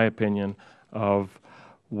 in my opinion, of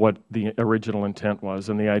what the original intent was,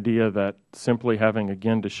 and the idea that simply having,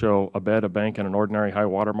 again, to show a bed, a bank, and an ordinary high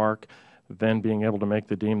water mark, then being able to make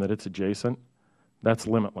the deem that it's adjacent, that's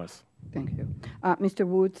limitless. Thank you. Mr.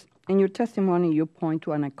 Woods, in your testimony, you point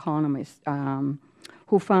to an economist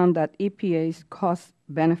who found that EPA's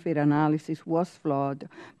cost-benefit analysis was flawed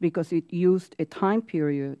because it used a time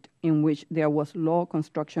period in which there was low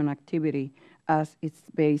construction activity as its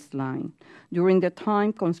baseline. During the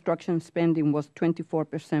time, construction spending was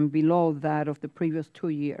 24% below that of the previous 2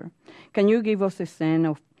 years. Can you give us a sense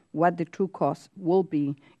of what the true cost will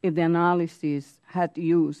be if the analysis had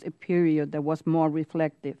used a period that was more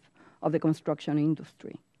reflective of the construction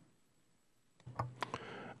industry?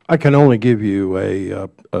 I can only give you a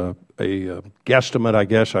guesstimate, I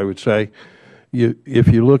guess I would say. If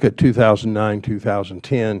you look at 2009,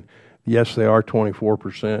 2010, yes, they are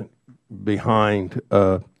 24% behind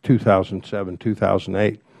 2007,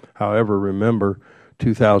 2008. However, remember,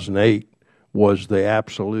 2008 was the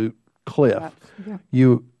absolute cliff.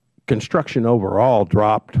 Yeah. Construction overall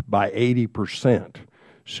dropped by 80%.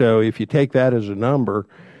 So if you take that as a number,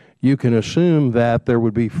 you can assume that there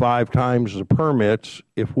would be 5 times the permits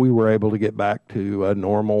if we were able to get back to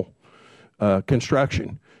normal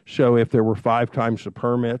construction. So if there were 5 times the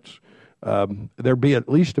permits, there'd be at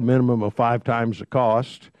least a minimum of 5 times the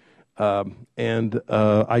cost, and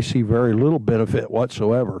I see very little benefit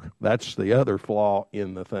whatsoever. That's the other flaw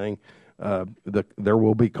in the thing. There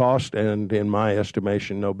will be cost and, in my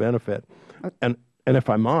estimation, no benefit. And if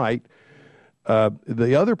I might,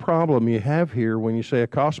 the other problem you have here when you say a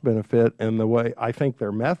cost benefit, and the way I think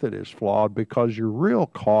their method is flawed, because your real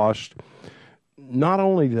cost, not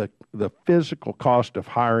only the physical cost of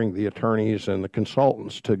hiring the attorneys and the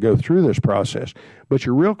consultants to go through this process, but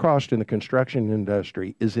your real cost in the construction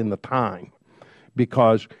industry is in the time,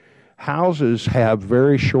 because houses have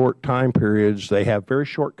very short time periods. They have very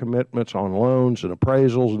short commitments on loans and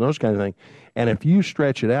appraisals and those kind of things. And if you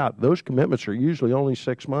stretch it out, those commitments are usually only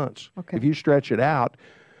 6 months. Okay. If you stretch it out,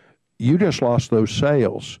 you just lost those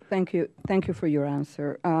sales. Thank you. Thank you for your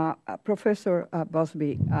answer. Professor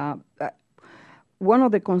Busby, one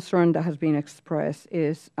of the concerns that has been expressed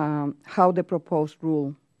is how the proposed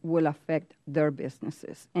rule will affect their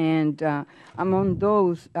businesses. And among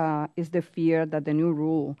those is the fear that the new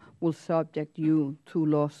rule will subject you to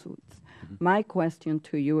lawsuits. Mm-hmm. My question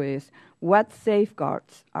to you is, what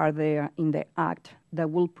safeguards are there in the Act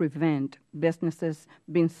that will prevent businesses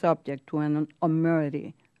being subject to an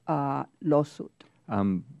unmerited lawsuit?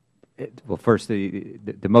 Well, first,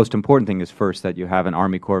 the most important thing is first that you have an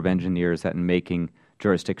Army Corps of Engineers that in making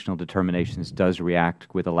jurisdictional determinations does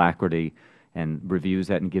react with alacrity and reviews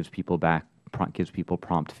that and gives people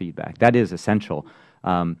prompt feedback. That is essential.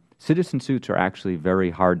 Citizen suits are actually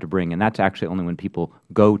very hard to bring, and that's actually only when people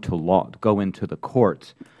go into the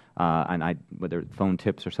courts. And whether phone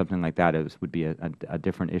tips or something like that would be a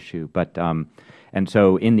different issue. But and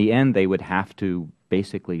so in the end, they would have to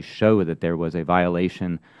basically show that there was a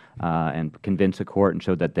violation and convince a court and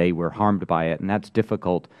show that they were harmed by it, and that's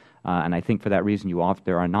difficult. And I think for that reason,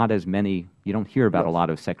 there are not as many. You don't hear about a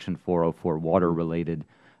lot of Section 404 water-related,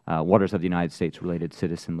 waters of the United States related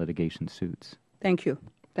citizen litigation suits. Thank you.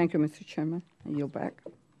 Thank you, Mr. Chairman. I yield back.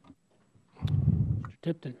 Mr.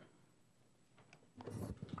 Tipton.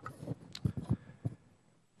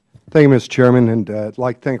 Thank you, Mr. Chairman, and I'd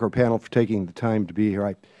like to thank our panel for taking the time to be here.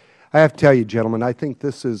 I have to tell you, gentlemen, I think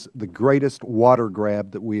this is the greatest water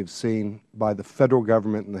grab that we have seen by the Federal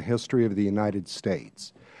Government in the history of the United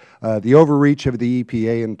States. The overreach of the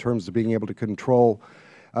EPA in terms of being able to control,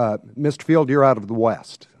 Mr. Field, you're out of the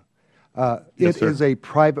West. Yes, it is a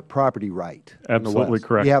private property right. Absolutely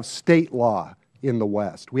correct. You have state law in the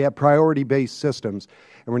West. We have priority-based systems,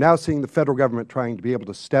 and we're now seeing the federal government trying to be able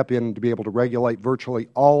to step in and to be able to regulate virtually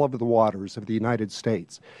all of the waters of the United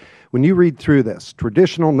States. When you read through this,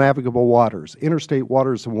 traditional navigable waters, interstate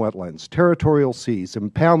waters and wetlands, territorial seas,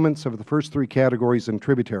 impoundments of the first 3 categories and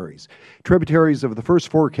tributaries, tributaries of the first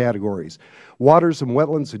 4 categories, waters and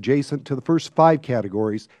wetlands adjacent to the first 5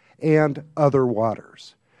 categories, and other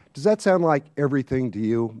waters. Does that sound like everything to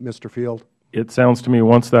you, Mr. Field? It sounds to me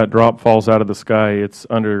once that drop falls out of the sky, it's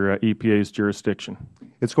under EPA's jurisdiction.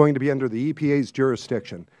 It's going to be under the EPA's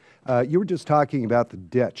jurisdiction. You were just talking about the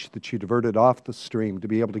ditch that you diverted off the stream to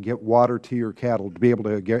be able to get water to your cattle, to be able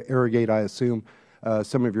to irrigate, I assume,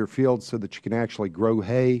 some of your fields so that you can actually grow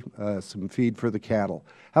hay, some feed for the cattle.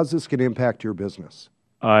 How's this going to impact your business?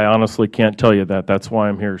 I honestly can't tell you that. That's why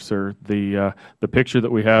I'm here, sir. The picture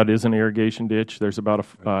that we had is an irrigation ditch. There's about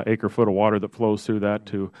an acre-foot of water that flows through that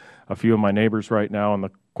to a few of my neighbors right now. And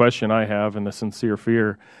the question I have and the sincere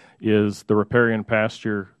fear is the riparian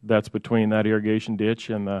pasture that's between that irrigation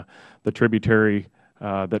ditch and the tributary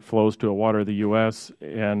that flows to a water of the U.S.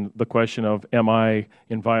 And the question of, am I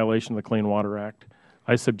in violation of the Clean Water Act?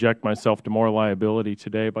 I subject myself to more liability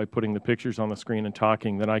today by putting the pictures on the screen and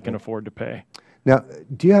talking than I can afford to pay. Now,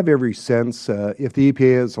 do you have every sense, if the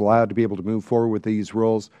EPA is allowed to be able to move forward with these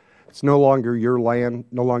rules, it's no longer your land,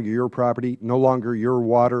 no longer your property, no longer your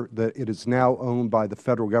water, that it is now owned by the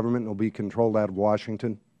federal government and will be controlled out of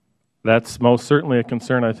Washington? That's most certainly a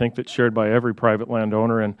concern, I think, that's shared by every private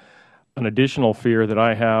landowner. And an additional fear that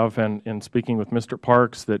I have, and in speaking with Mr.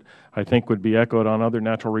 Parks, that I think would be echoed on other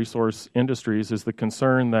natural resource industries, is the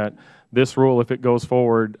concern that this rule, if it goes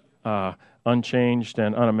forward unchanged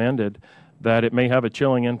and unamended, that it may have a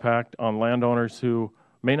chilling impact on landowners who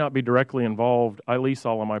may not be directly involved. I lease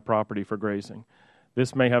all of my property for grazing.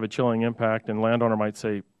 This may have a chilling impact, and landowner might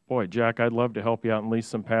say, boy, Jack, I'd love to help you out and lease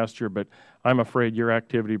some pasture, but I'm afraid your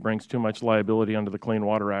activity brings too much liability under the Clean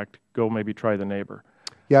Water Act. Go maybe try the neighbor.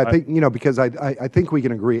 Yeah, I think, because I think we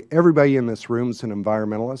can agree. Everybody in this room is an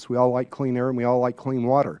environmentalist. We all like clean air and we all like clean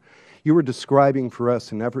water. You were describing for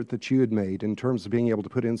us an effort that you had made in terms of being able to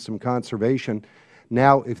put in some conservation.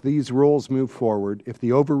 Now, if these rules move forward, if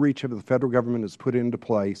the overreach of the federal government is put into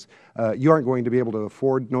place, you aren't going to be able to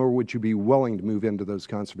afford, nor would you be willing to move into those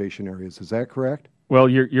conservation areas. Is that correct? Well,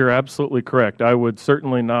 you're absolutely correct. I would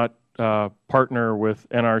certainly not partner with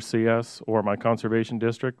NRCS or my conservation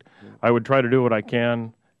district. I would try to do what I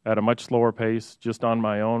can at a much slower pace, just on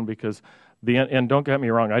my own, because and don't get me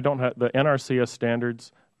wrong, the NRCS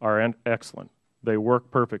standards are excellent. They work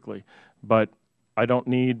perfectly, but I don't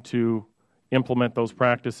need to implement those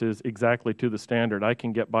practices exactly to the standard. I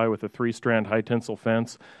can get by with a 3-strand high tensile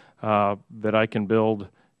fence that I can build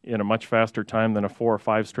in a much faster time than a 4 or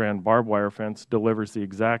 5-strand barbed wire fence delivers the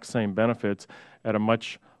exact same benefits at a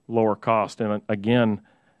much lower cost. And again,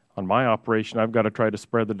 on my operation, I've got to try to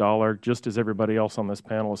spread the dollar just as everybody else on this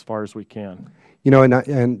panel as far as we can.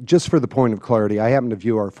 And just for the point of clarity, I happen to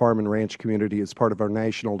view our farm and ranch community as part of our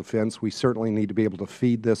national defense. We certainly need to be able to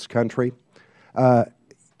feed this country.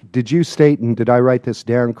 Did you state, and did I write this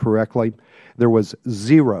down correctly, there was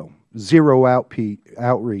zero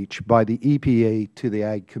outreach by the EPA to the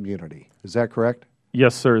ag community? Is that correct?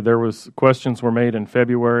 Yes, sir. There was questions were made in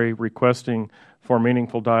February requesting for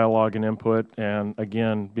meaningful dialogue and input, and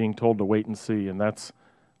again, being told to wait and see. And that's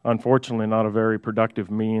unfortunately not a very productive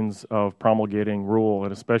means of promulgating rule,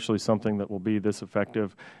 and especially something that will be this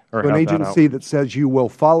effective. Or an agency that says you will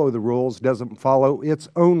follow the rules doesn't follow its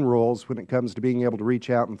own rules when it comes to being able to reach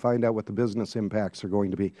out and find out what the business impacts are going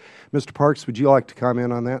to be. Mr. Parks, would you like to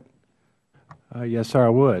comment on that? Yes, sir, I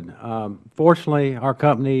would. Fortunately, our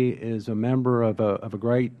company is a member of a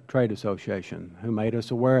great trade association who made us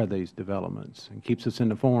aware of these developments and keeps us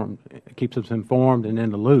informed and in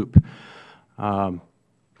the loop.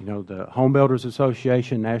 The Home Builders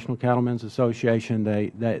Association, National Cattlemen's Association,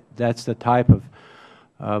 that's the type of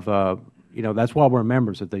that's why we're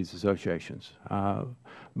members of these associations.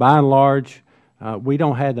 By and large, we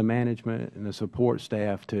don't have the management and the support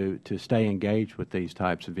staff to stay engaged with these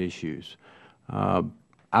types of issues.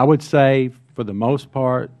 I would say, for the most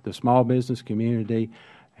part, the small business community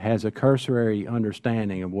has a cursory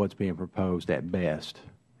understanding of what's being proposed at best,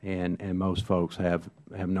 and most folks have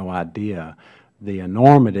no idea the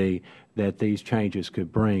enormity that these changes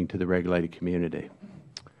could bring to the regulated community.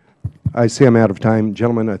 I see I'm out of time.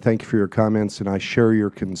 Gentlemen, I thank you for your comments, and I share your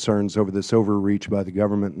concerns over this overreach by the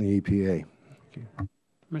government and the EPA.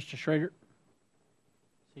 Mr. Schrader.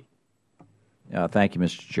 Thank you,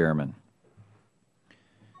 Mr. Chairman.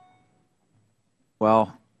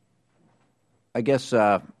 Well, I guess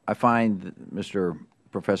I find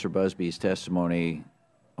Professor Busby's testimony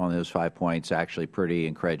on those 5 points actually pretty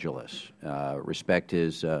incredulous. Respect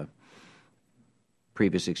his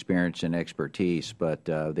previous experience and expertise, but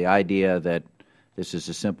the idea that this is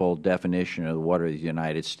a simple definition of the water of the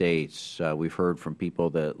United States, we've heard from people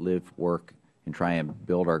that live, work, and try and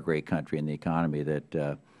build our great country and the economy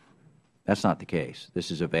that that's not the case.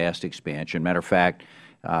 This is a vast expansion. Matter of fact,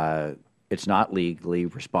 it's not legally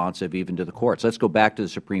responsive even to the courts. Let's go back to the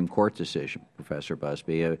Supreme Court decision, Professor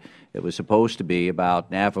Busby. It was supposed to be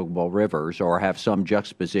about navigable rivers or have some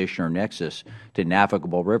juxtaposition or nexus to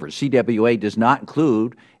navigable rivers. CWA does not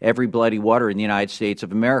include every bloody water in the United States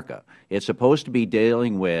of America. It's supposed to be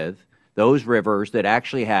dealing with those rivers that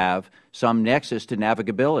actually have some nexus to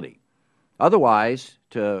navigability. Otherwise,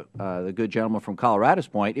 to the good gentleman from Colorado's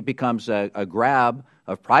point, it becomes a grab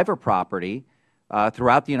of private property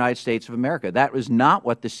throughout the United States of America. That was not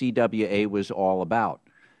what the CWA was all about.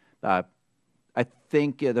 I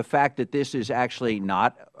think the fact that this is actually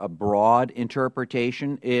not a broad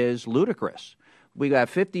interpretation is ludicrous. We got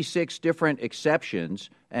 56 different exceptions,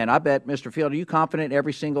 and I bet, Mr. Field, are you confident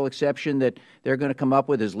every single exception that they're going to come up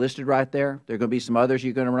with is listed right there? There are going to be some others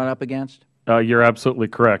you're going to run up against? You're absolutely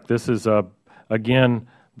correct. This is, again,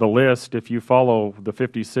 the list. If you follow the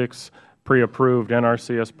 56 pre-approved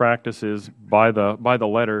NRCS practices by the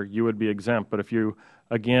letter, you would be exempt. But if you,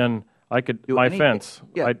 again, not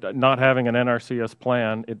having an NRCS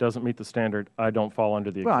plan, it doesn't meet the standard, I don't fall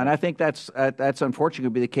under the exemption. Well, and I think that's unfortunately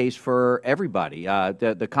going to be the case for everybody.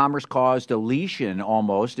 The Commerce Clause deletion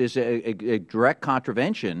almost is a direct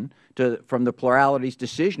contravention from the plurality's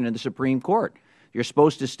decision in the Supreme Court. You're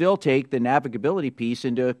supposed to still take the navigability piece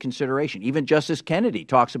into consideration. Even Justice Kennedy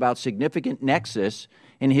talks about significant nexus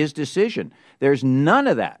in his decision. There's none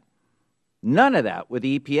of that with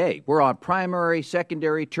the EPA. We're on primary,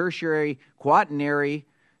 secondary, tertiary, quaternary,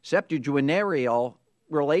 septuagenarial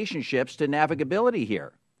relationships to navigability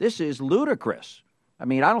here. This is ludicrous. I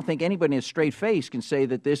mean, I don't think anybody in a straight face can say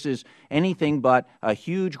that this is anything but a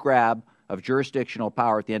huge grab of jurisdictional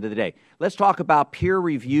power at the end of the day. Let's talk about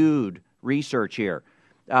peer-reviewed research here.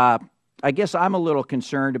 I guess I'm a little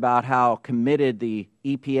concerned about how committed the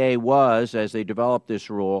EPA was as they developed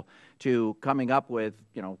this rule to coming up with,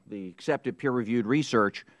 the accepted peer-reviewed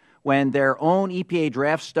research when their own EPA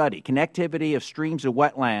draft study, Connectivity of Streams and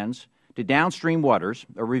Wetlands to Downstream Waters,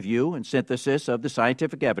 a review and synthesis of the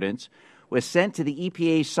scientific evidence, was sent to the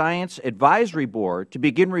EPA Science Advisory Board to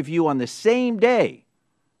begin review on the same day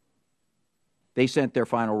they sent their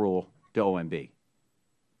final rule to OMB.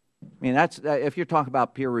 I mean, if you're talking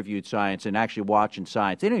about peer-reviewed science and actually watching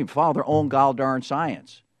science, they don't even follow their own gall-darn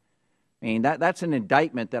science. I mean, that's an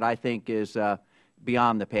indictment that I think is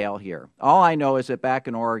beyond the pale here. All I know is that back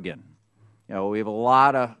in Oregon, we have a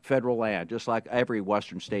lot of federal land, just like every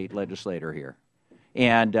western state legislator here.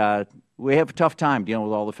 And we have a tough time dealing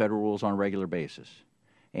with all the federal rules on a regular basis.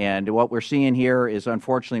 And what we're seeing here is,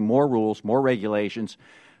 unfortunately, more rules, more regulations.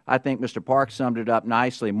 I think Mr. Parks summed it up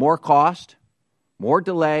nicely. More cost, more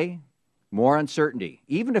delay, more uncertainty.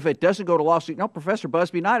 Even if it doesn't go to lawsuit, Professor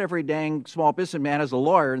Busby, not every dang small businessman has a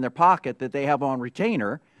lawyer in their pocket that they have on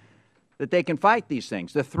retainer that they can fight these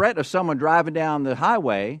things. The threat of someone driving down the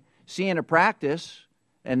highway, seeing a practice,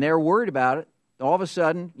 and they're worried about it, all of a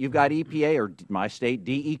sudden you've got EPA, or my state,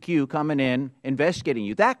 DEQ, coming in, investigating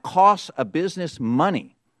you. That costs a business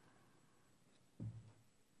money.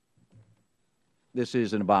 This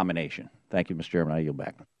is an abomination. Thank you, Mr. Chairman. I yield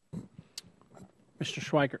back. Mr.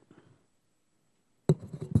 Schweikert.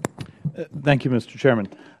 Thank you, Mr. Chairman.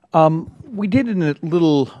 We did in a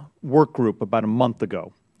little work group about a month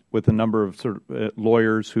ago with a number of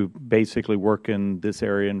lawyers who basically work in this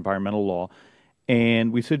area, environmental law,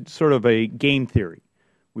 and we said sort of a game theory.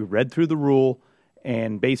 We read through the rule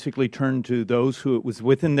and basically turned to those who it was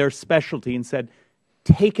within their specialty and said,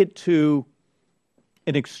 take it to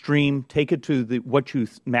an extreme, take it to what you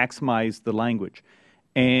maximize the language.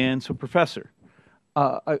 And so, Professor,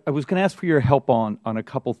 I was going to ask for your help on a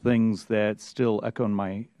couple things that still echo in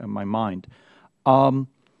my mind. A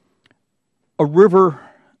river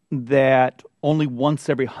that only once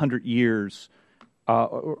every 100 years,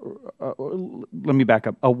 let me back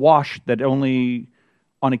up, a wash that only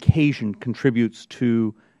on occasion contributes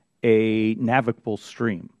to a navigable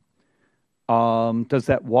stream. Does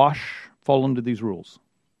that wash fall under these rules?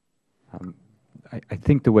 I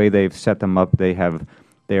think the way they've set them up,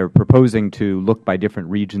 they're proposing to look by different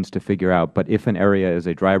regions to figure out, but if an area is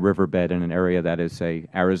a dry riverbed and an area that is, say,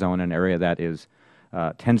 Arizona, an area that is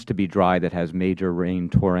tends to be dry, that has major rain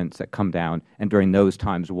torrents that come down, and during those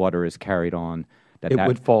times water is carried on,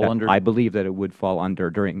 would fall under? I believe that it would fall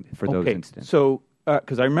under for those instances. So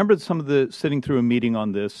because I remember some of the sitting through a meeting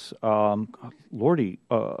on this, lordy,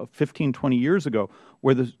 15, 20 years ago,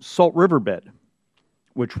 where the Salt River bed,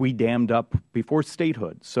 which we dammed up before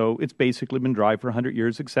statehood, so it's basically been dry for 100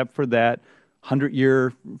 years, except for that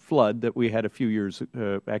 100-year flood that we had a few years,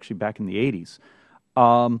 actually back in the 80s.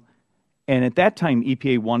 And at that time,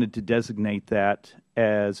 EPA wanted to designate that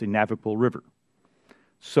as a navigable river.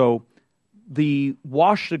 So the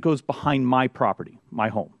wash that goes behind my property, my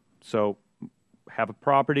home, so have a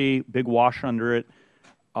property, big wash under it.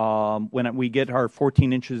 When we get our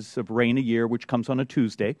 14 inches of rain a year, which comes on a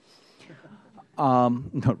Tuesday, no,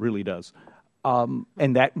 it really does.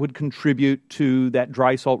 And that would contribute to that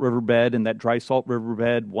dry salt riverbed, and that dry salt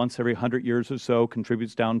riverbed, once every 100 years or so,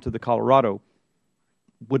 contributes down to the Colorado,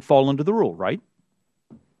 would fall under the rule, right?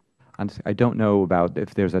 I don't know about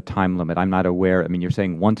if there's a time limit. I'm not aware. I mean, you're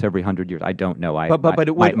saying once every 100 years. I don't know. But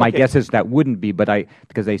it would, my okay. guess is that wouldn't be,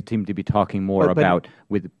 because they seem to be talking more about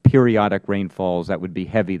with periodic rainfalls that would be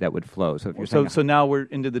heavy that would flow. So if you're saying, so now we're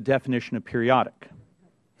into the definition of periodic,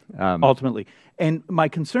 ultimately. And my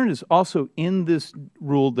concern is also in this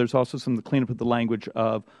rule, there's also some cleanup of the language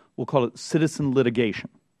of, we'll call it citizen litigation.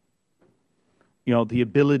 You know, the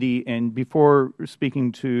ability, and before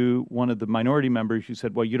speaking to one of the minority members, you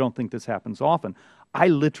said, well, you don't think this happens often. I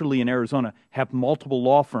literally in Arizona have multiple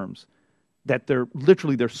law firms that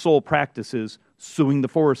literally their sole practice is suing the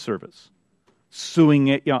Forest Service, suing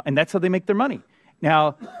it, you know, and that's how they make their money.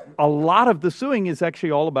 Now, a lot of the suing is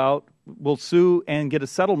actually all about, we'll sue and get a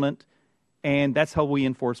settlement, and that's how we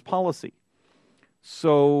enforce policy.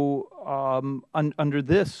 So under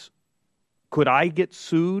this, could I get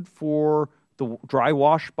sued for the dry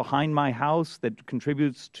wash behind my house that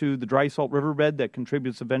contributes to the dry salt riverbed that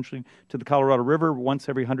contributes eventually to the Colorado River once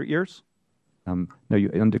every 100 years? No,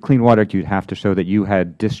 under Clean Water Act, you'd have to show that you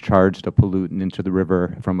had discharged a pollutant into the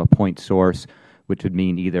river from a point source, which would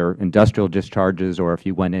mean either industrial discharges, or if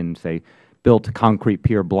you went in and, say, built a concrete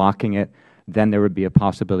pier blocking it, then there would be a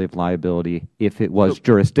possibility of liability if it was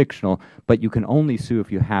jurisdictional. But you can only sue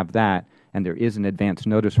if you have that, and there is an advance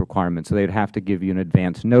notice requirement. So they'd have to give you an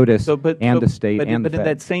advance notice, the state and the Fed. But in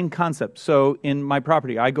that same concept, so in my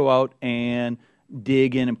property, I go out and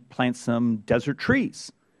dig in and plant some desert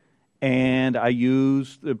trees, and I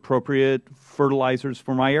use the appropriate fertilizers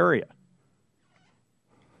for my area.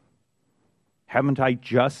 Haven't I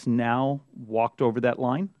just now walked over that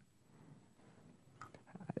line?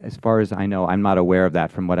 As far as I know, I'm not aware of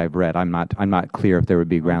that from what I've read. I'm not clear if there would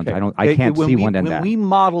be grounds. Okay. I can't see one in that. When we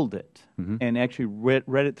modeled it and actually read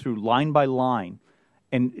it through line by line,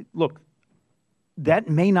 and look, that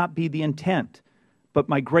may not be the intent, but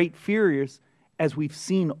my great fear is, as we've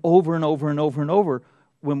seen over and over and over and over,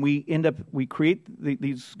 when we end up, we create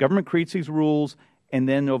these, government creates these rules, and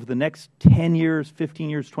then over the next 10 years, 15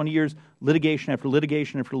 years, 20 years, litigation after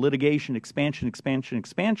litigation after litigation, expansion, expansion,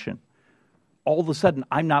 expansion. All of a sudden,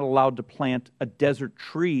 I'm not allowed to plant a desert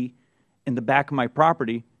tree in the back of my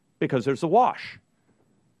property because there's a wash.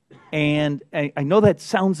 And I know that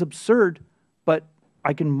sounds absurd, but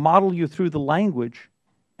I can model you through the language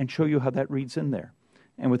and show you how that reads in there.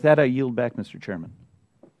 And with that, I yield back, Mr. Chairman.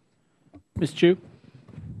 Ms. Chu?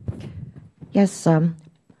 Yes,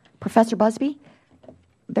 Professor Busby,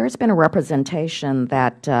 there's been a representation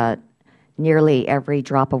that nearly every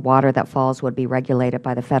drop of water that falls would be regulated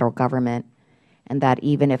by the Federal Government, and that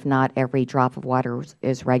even if not every drop of water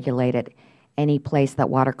is regulated, any place that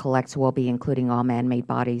water collects will be, including all man-made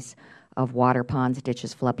bodies of water, ponds,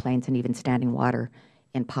 ditches, floodplains, and even standing water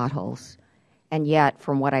in potholes. And yet,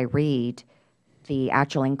 from what I read, the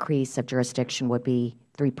actual increase of jurisdiction would be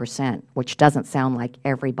 3%, which doesn't sound like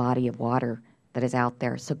every body of water that is out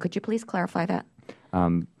there. So could you please clarify that?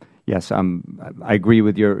 Yes, I agree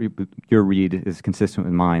with your read is consistent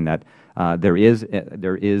with mine that there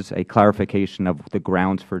is a clarification of the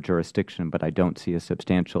grounds for jurisdiction, but I don't see a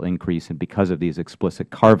substantial increase, and because of these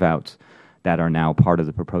explicit carve-outs that are now part of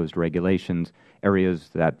the proposed regulations, areas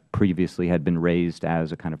that previously had been raised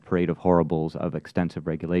as a kind of parade of horribles of extensive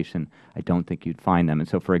regulation, I don't think you'd find them. And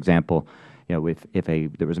so, for example, you know,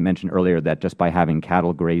 if there was a mention earlier that just by having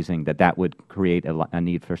cattle grazing that would create a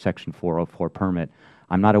need for Section 404 permit,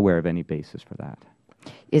 I'm not aware of any basis for that.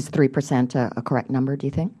 Is 3% a correct number, do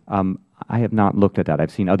you think? I have not looked at that.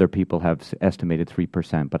 I've seen other people have estimated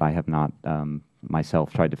 3%, but I have not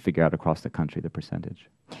myself tried to figure out across the country the percentage.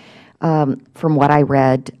 From what I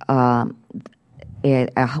read,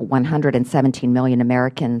 117 million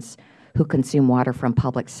Americans who consume water from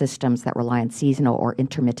public systems that rely on seasonal or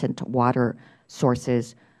intermittent water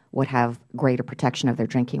sources would have greater protection of their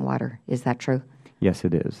drinking water. Is that true? Yes,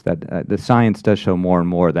 it is. That the science does show more and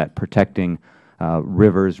more that protecting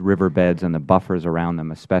rivers, riverbeds, and the buffers around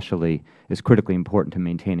them especially is critically important to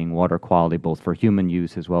maintaining water quality both for human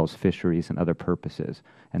use as well as fisheries and other purposes.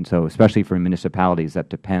 And so especially for municipalities that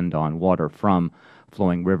depend on water from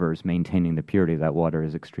flowing rivers, maintaining the purity of that water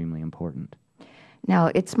is extremely important.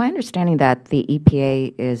 Now, it's my understanding that the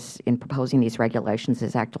EPA is, in proposing these regulations,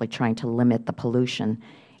 is actually trying to limit the pollution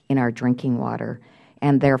in our drinking water,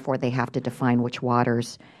 and therefore they have to define which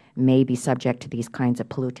waters may be subject to these kinds of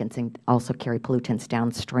pollutants and also carry pollutants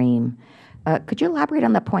downstream. Could you elaborate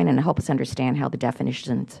on that point and help us understand how the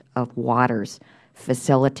definitions of waters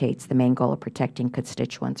facilitates the main goal of protecting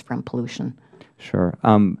constituents from pollution? Sure.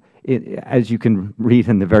 As you can read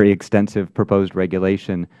in the very extensive proposed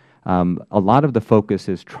regulation, a lot of the focus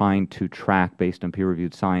is trying to track, based on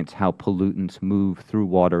peer-reviewed science, how pollutants move through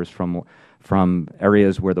waters from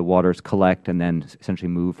areas where the waters collect and then essentially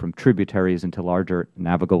move from tributaries into larger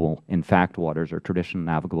navigable, in fact, waters or traditional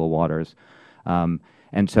navigable waters.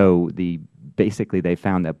 And so basically they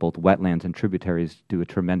found that both wetlands and tributaries do a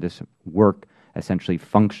tremendous work essentially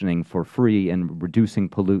functioning for free and reducing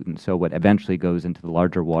pollutants. So what eventually goes into the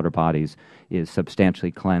larger water bodies is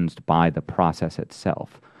substantially cleansed by the process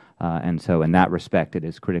itself. And so in that respect, it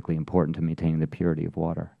is critically important to maintaining the purity of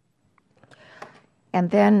water. And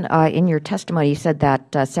then in your testimony, you said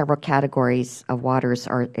that several categories of waters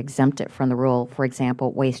are exempted from the rule. For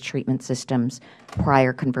example, waste treatment systems,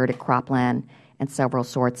 prior converted cropland, and several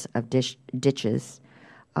sorts of ditches.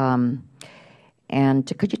 And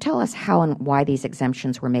could you tell us how and why these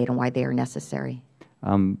exemptions were made and why they are necessary?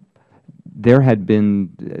 There had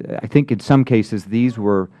been, I think in some cases, these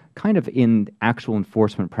were kind of in actual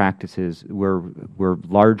enforcement practices were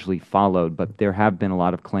largely followed, but there have been a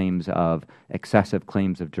lot of claims of excessive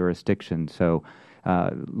claims of jurisdiction. So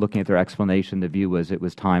looking at their explanation, the view was it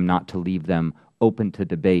was time not to leave them open to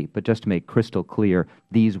debate, but just to make crystal clear,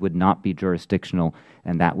 these would not be jurisdictional,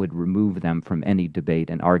 and that would remove them from any debate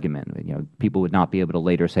and argument. You know, people would not be able to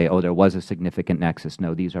later say, oh, there was a significant nexus.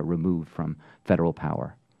 No, these are removed from Federal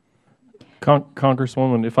power.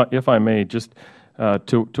 Congresswoman, if I may, just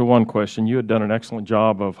to one question, you had done an excellent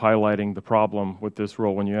job of highlighting the problem with this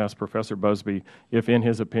rule when you asked Professor Busby if, in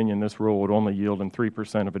his opinion, this rule would only yield in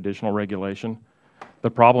 3% of additional regulation. The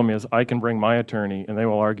problem is I can bring my attorney, and they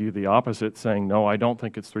will argue the opposite, saying, no, I don't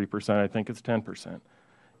think it's 3%, I think it's 10%.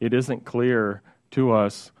 It isn't clear to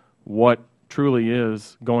us what truly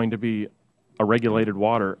is going to be a regulated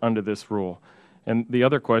water under this rule. And the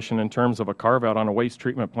other question, in terms of a carve-out on a waste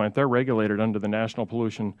treatment plant, they're regulated under the National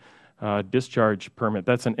Pollution Discharge Permit.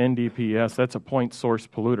 That's an NDPS. That's a point source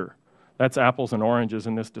polluter. That's apples and oranges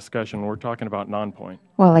in this discussion. We're talking about non-point.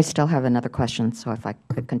 Well, I still have another question, so if I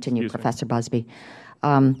could continue, Professor Busby.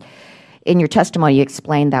 In your testimony, you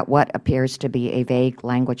explained that what appears to be a vague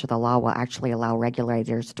language of the law will actually allow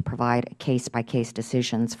regulators to provide case-by-case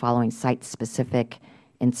decisions following site-specific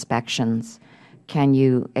inspections. Can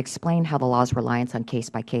you explain how the law's reliance on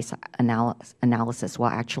case-by-case analysis will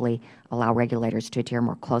actually allow regulators to adhere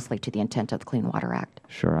more closely to the intent of the Clean Water Act?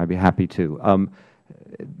 Sure, I'd be happy to.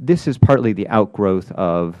 This is partly the outgrowth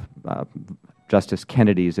of Justice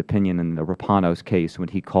Kennedy's opinion in the Rapanos case when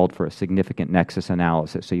he called for a significant nexus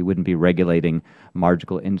analysis, so you wouldn't be regulating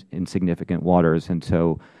marginal insignificant waters. And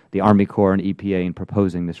so the Army Corps and EPA, in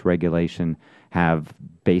proposing this regulation, have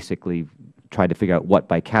basically tried to figure out what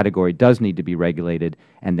by category does need to be regulated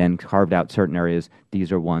and then carved out certain areas.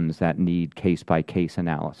 These are ones that need case-by-case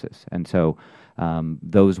analysis. And so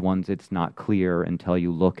those ones, it's not clear until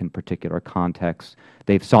you look in particular contexts.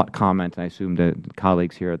 They've sought comment, and I assume the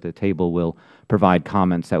colleagues here at the table will provide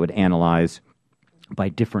comments that would analyze by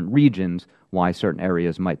different regions why certain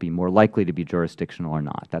areas might be more likely to be jurisdictional or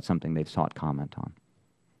not. That's something they've sought comment on.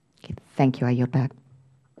 Okay, thank you. I yield back.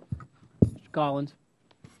 Mr. Collins.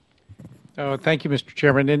 Thank you, Mr.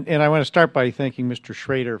 Chairman. And I want to start by thanking Mr.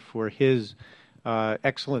 Schrader for his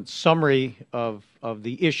excellent summary of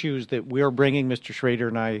the issues that we're bringing. Mr. Schrader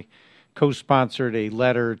and I co-sponsored a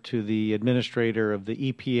letter to the administrator of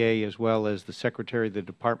the EPA as well as the Secretary of the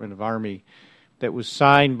Department of Army that was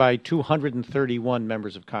signed by 231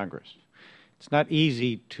 members of Congress. It's not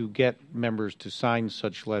easy to get members to sign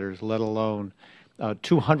such letters, let alone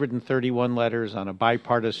 231 letters on a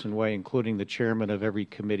bipartisan way, including the chairman of every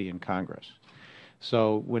committee in Congress.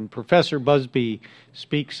 So when Professor Busby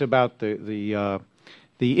speaks about the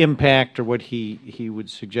impact, or what he would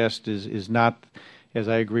suggest is not, as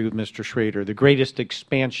I agree with Mr. Schrader, the greatest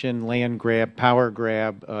expansion, land grab, power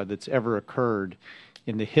grab that's ever occurred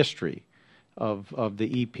in the history of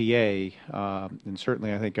the EPA, and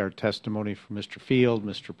certainly I think our testimony from Mr. Field,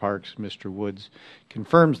 Mr. Parks, Mr. Woods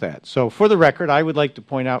confirms that. So for the record, I would like to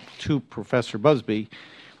point out to Professor Busby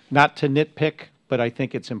not to nitpick but I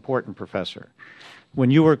think it's important, Professor.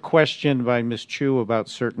 When you were questioned by Ms. Chu about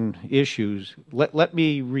certain issues, let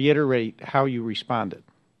me reiterate how you responded.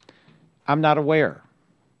 I'm not aware,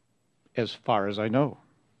 as far as I know.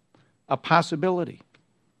 A possibility.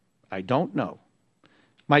 I don't know.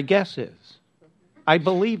 My guess is. I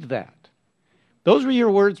believe that. Those were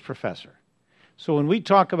your words, Professor. So when we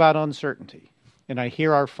talk about uncertainty, and I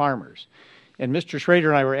hear our farmers, and Mr. Schrader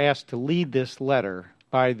and I were asked to lead this letter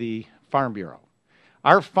by the Farm Bureau.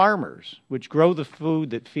 Our farmers, which grow the food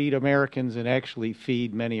that feed Americans and actually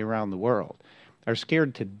feed many around the world, are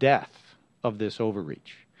scared to death of this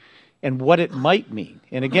overreach and what it might mean.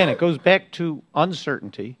 And again, it goes back to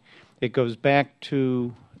uncertainty. It goes back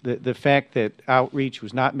to the fact that outreach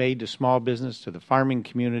was not made to small business, to the farming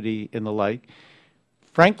community, and the like.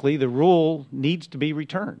 Frankly, the rule needs to be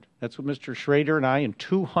returned. That's what Mr. Schrader and I and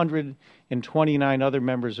 229 other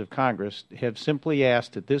members of Congress have simply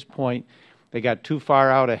asked at this point. They got too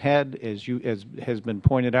far out ahead, as has been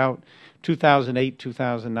pointed out. 2008,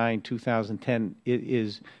 2009, 2010 it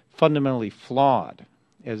is fundamentally flawed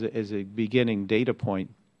as a beginning data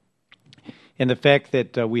point. And the fact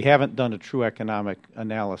that we haven't done a true economic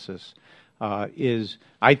analysis is,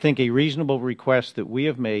 I think, a reasonable request that we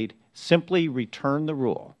have made. Simply return the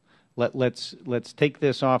rule. Let's take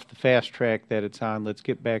this off the fast track that it's on. Let's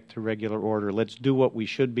get back to regular order. Let's do what we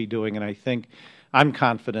should be doing. And I think I'm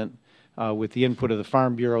confident with the input of the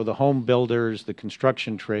Farm Bureau, the home builders, the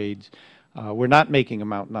construction trades, we're not making a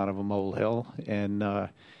mountain out of a molehill. And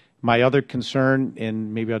my other concern,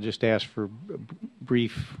 and maybe I'll just ask for a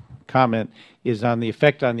brief comment, is on the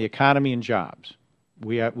effect on the economy and jobs.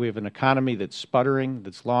 We have an economy that's sputtering,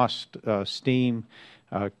 that's lost steam.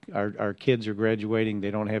 Our kids are graduating.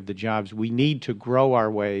 They don't have the jobs. We need to grow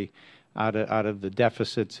our way out of the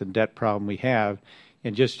deficits and debt problem we have.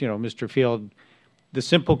 And just, Mr. Field, the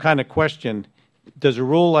simple kind of question, does a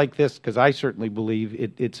rule like this, because I certainly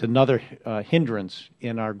believe it's another hindrance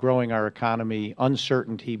in our growing our economy.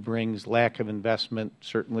 Uncertainty brings lack of investment.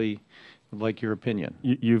 Certainly, I'd like your opinion.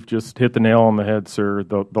 You've just hit the nail on the head, sir.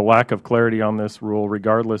 The lack of clarity on this rule,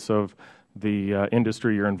 regardless of the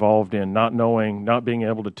industry you're involved in, not knowing, not being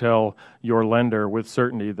able to tell your lender with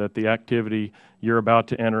certainty that the activity you're about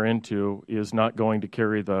to enter into is not going to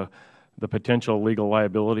carry the potential legal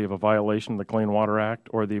liability of a violation of the Clean Water Act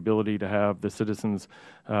or the ability to have the citizens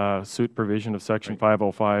suit provision of Section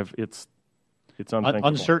 505. It's unthinkable.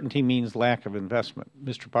 Uncertainty means lack of investment.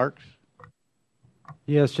 Mr. Parks?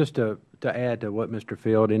 Yes, just to add to what Mr.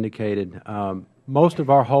 Field indicated, most of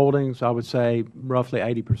our holdings, I would say roughly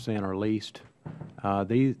 80% are leased.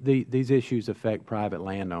 These issues affect private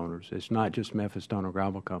landowners. It's not just Memphis Stone and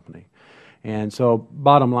Gravel Company. And so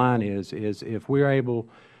bottom line is if we're able,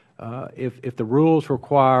 if the rules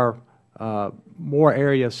require more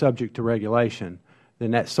areas subject to regulation,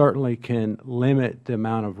 then that certainly can limit the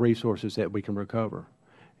amount of resources that we can recover.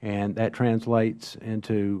 And that translates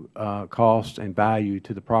into cost and value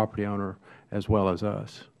to the property owner as well as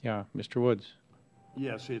us. Yeah, Mr. Woods.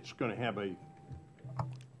 Yes, it's going to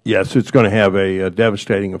have a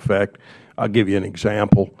devastating effect. I'll give you an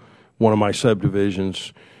example. One of my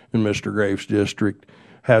subdivisions in Mr. Graves' district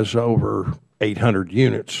has over 800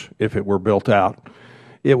 units. If it were built out,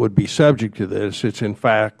 it would be subject to this. It's in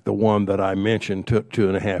fact the one that I mentioned took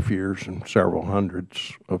 2.5 years and several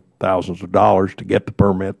hundreds of thousands of dollars to get the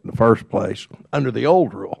permit in the first place under the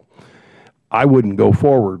old rule. I wouldn't go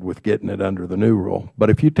forward with getting it under the new rule. But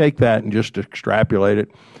if you take that and just extrapolate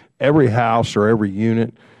it, every house or every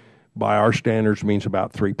unit by our standards means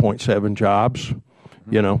about 3.7 jobs.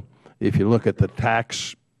 You know, if you look at the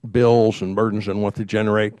tax bills and burdens and what they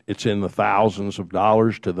generate, it's in the thousands of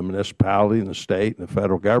dollars to the municipality and the state and the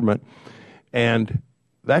federal government. And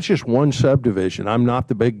that's just one subdivision. I'm not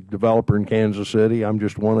the big developer in Kansas City. I'm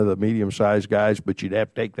just one of the medium-sized guys, but you'd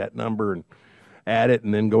have to take that number and add it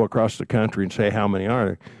and then go across the country and say how many are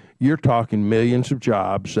there. You're talking millions of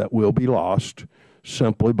jobs that will be lost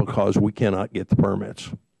simply because we cannot get the permits.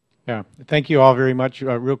 Yeah. Thank you all very much.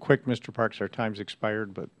 Real quick, Mr. Parks, our time's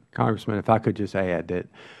expired, but Congressman, if I could just add that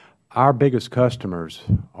our biggest customers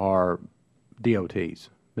are DOTs,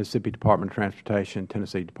 Mississippi Department of Transportation,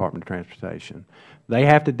 Tennessee Department of Transportation. They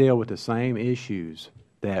have to deal with the same issues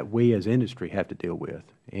that we as industry have to deal with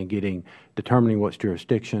in determining what's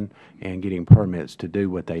jurisdiction and getting permits to do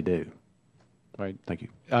what they do. Right. Thank you.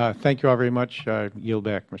 Thank you all very much. Yield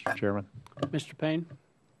back, Mr. Chairman. Mr. Payne.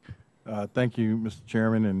 Thank you, Mr.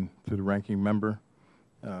 Chairman, and to the ranking member.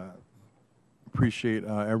 Appreciate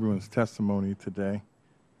everyone's testimony today.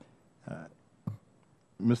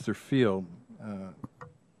 Mr. Field,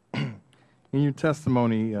 in your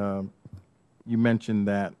testimony, you mentioned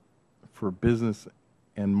that for business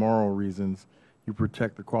and moral reasons, you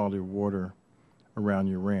protect the quality of water around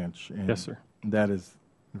your ranch. And yes, sir. That is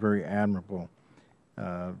very admirable.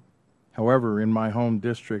 However, in my home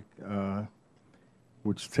district,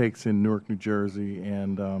 which takes in Newark, New Jersey,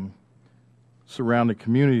 and surrounding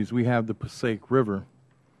communities, we have the Passaic River,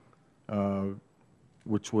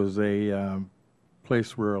 which was a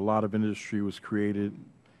place where a lot of industry was created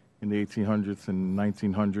in the 1800s and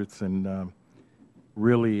 1900s, and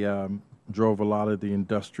really drove a lot of the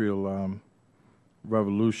industrial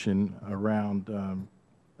revolution around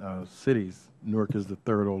cities. Newark is the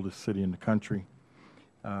third oldest city in the country.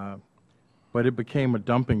 But it became a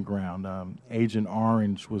dumping ground. Agent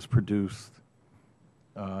Orange was produced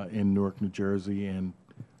in Newark, New Jersey, and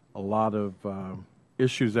a lot of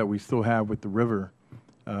issues that we still have with the river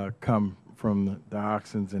come from the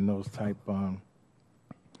dioxins and those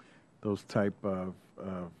type of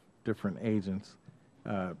different agents.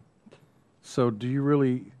 So do you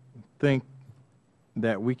really think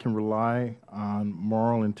that we can rely on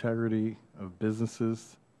moral integrity of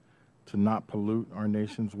businesses to not pollute our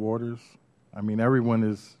nation's waters? I mean, everyone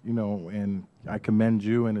is, and I commend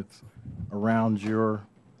you, and it's around your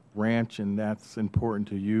ranch, and that's important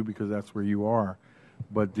to you because that's where you are.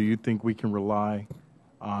 But do you think we can rely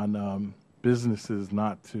on businesses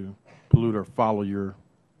not to pollute or follow your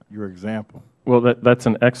example? Well, that's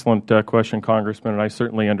an excellent question, Congressman, and I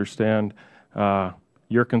certainly understand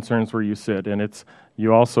your concerns where you sit. And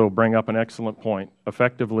you also bring up an excellent point.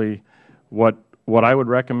 Effectively, what I would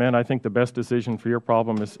recommend, I think the best decision for your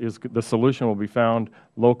problem is the solution will be found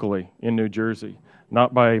locally in New Jersey,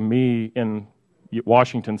 not by me in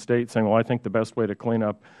Washington State saying, well, I think the best way to clean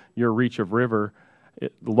up your reach of river,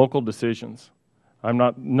 local decisions.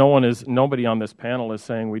 Nobody on this panel is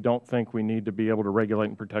saying we don't think we need to be able to regulate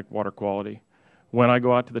and protect water quality. When I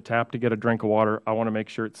go out to the tap to get a drink of water, I want to make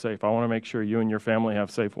sure it's safe. I want to make sure you and your family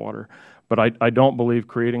have safe water. But I don't believe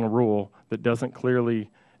creating a rule that doesn't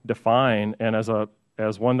clearly define, and as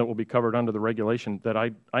one that will be covered under the regulation, that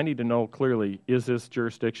I need to know clearly, is this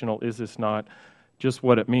jurisdictional, is this not, just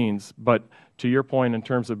what it means. But to your point in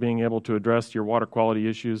terms of being able to address your water quality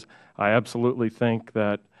issues, I absolutely think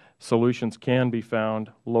that solutions can be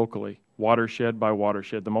found locally, watershed by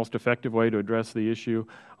watershed. The most effective way to address the issue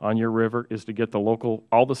on your river is to get all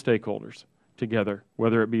the stakeholders together,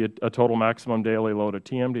 whether it be a total maximum daily load, a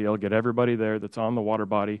TMDL, get everybody there that's on the water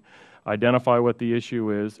body, identify what the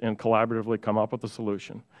issue is, and collaboratively come up with a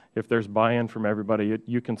solution. If there's buy-in from everybody,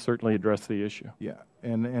 you can certainly address the issue. Yeah,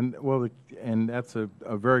 and that's a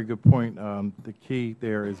very good point. The key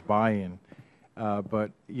there is buy-in.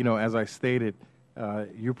 But as I stated,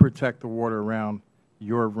 you protect the water around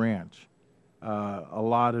your ranch. A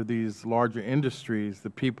lot of these larger industries, the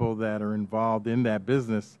people that are involved in that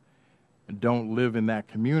business don't live in that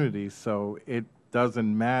community, so it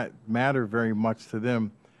doesn't matter very much to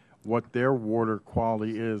them what their water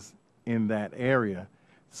quality is in that area.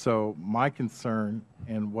 So my concern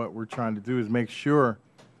and what we're trying to do is make sure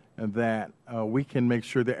that we can make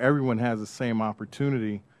sure that everyone has the same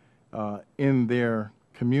opportunity in their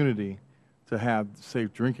community to have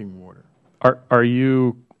safe drinking water.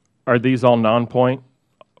 Are these all non-point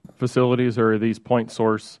facilities, or are these point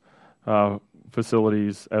source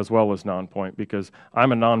facilities as well as non-point? Because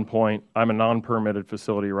I'm a non-point, I'm a non-permitted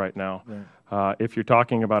facility right now. Right. If you're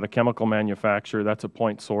talking about a chemical manufacturer, that's a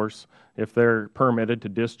point source. If they're permitted to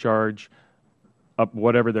discharge up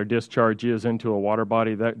whatever their discharge is into a water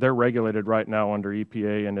body, they're regulated right now under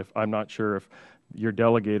EPA, and I'm not sure if you're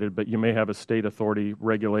delegated, but you may have a state authority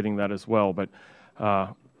regulating that as well. But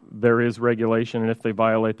there is regulation, and if they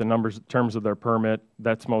violate the terms of their permit,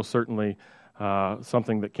 that's most certainly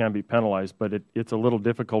something that can be penalized. But it's a little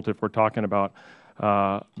difficult if we're talking about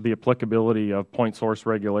the applicability of point source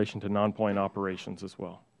regulation to non-point operations as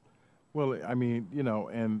well. Well, I mean,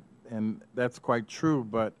 and that's quite true,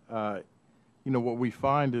 but what we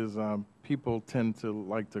find is people tend to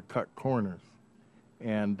like to cut corners,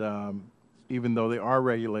 and even though they are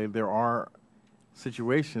regulated, there are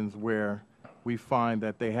situations where we find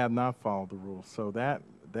that they have not followed the rules. So that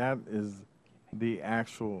is the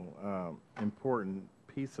actual important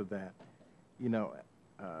piece of that.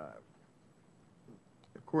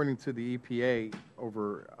 According to the EPA,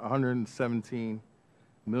 over 117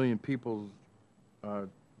 million people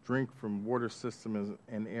drink from water systems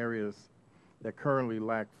in areas that currently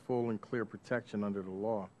lack full and clear protection under the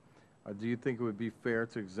law. Do you think it would be fair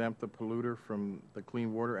to exempt the polluter from the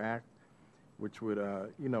Clean Water Act, which would,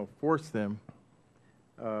 force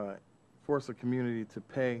a community to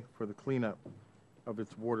pay for the cleanup of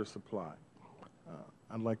its water supply?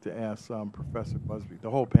 I'd like to ask Professor Busby, the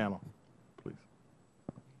whole panel, please.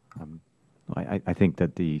 I think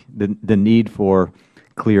that the need for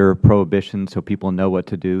clear prohibition so people know what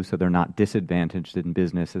to do so they're not disadvantaged in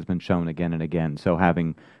business has been shown again and again. So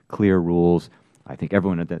having clear rules, I think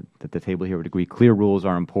everyone at the table here would agree, clear rules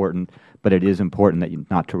are important, but it is important that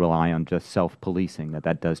not to rely on just self-policing,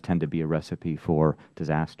 that does tend to be a recipe for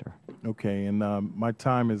disaster. Okay, and my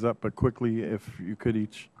time is up, but quickly, if you could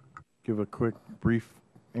each give a quick, brief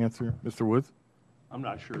answer. Mr. Woods? I'm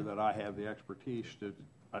not sure that I have the expertise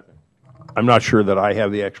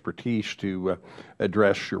to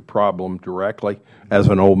address your problem directly. As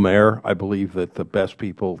an old mayor, I believe that the best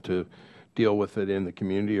people to deal with it in the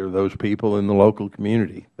community are those people in the local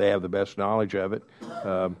community. They have the best knowledge of it,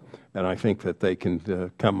 and I think that they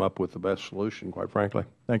can come up with the best solution, quite frankly.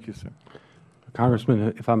 Thank you, sir.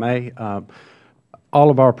 Congressman, if I may, all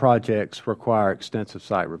of our projects require extensive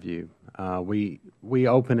site review. We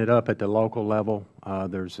open it up at the local level.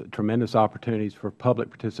 There's tremendous opportunities for public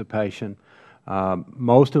participation.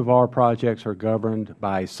 Most of our projects are governed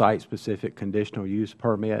by a site-specific conditional use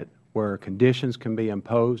permit, where conditions can be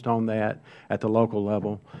imposed on that at the local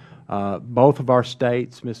level. Both of our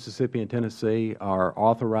states, Mississippi and Tennessee, are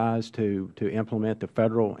authorized to implement the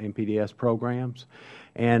federal NPDES programs.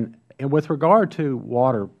 And with regard to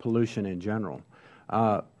water pollution in general,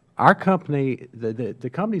 our company, the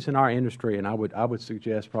companies in our industry, and I would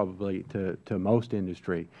suggest probably to most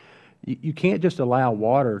industry, you can't just allow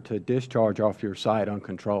water to discharge off your site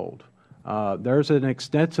uncontrolled. There's an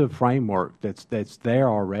extensive framework that's there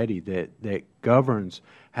already that governs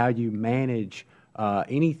how you manage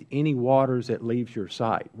any waters that leaves your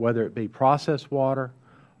site, whether it be processed water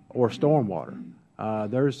or stormwater.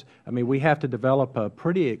 We have to develop a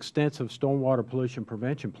pretty extensive stormwater pollution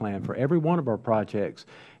prevention plan for every one of our projects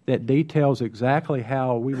that details exactly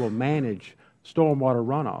how we will manage stormwater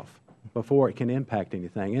runoff before it can impact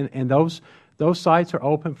anything. And those sites are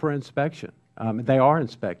open for inspection. They are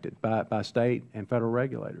inspected by state and federal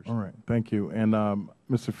regulators. All right, thank you. And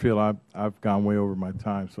Mr. Field, I've gone way over my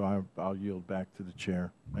time, so I'll yield back to the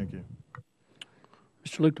chair. Thank you.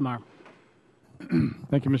 Mr. Lukemeyer.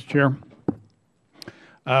 Thank you, Mr. Chair.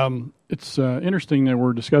 It's interesting that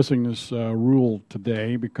we're discussing this rule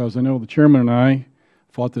today, because I know the chairman and I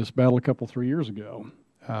fought this battle a couple, 3 years ago,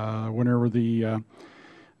 whenever the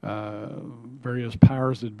various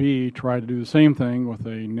powers that be tried to do the same thing with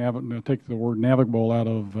take the word navigable out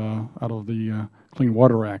of the Clean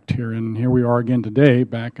Water Act here, and here we are again today,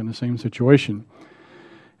 back in the same situation.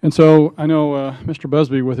 And so I know Mr.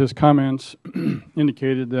 Busby, with his comments,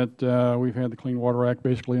 indicated that we've had the Clean Water Act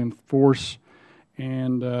basically in force,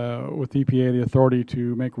 and with the EPA the authority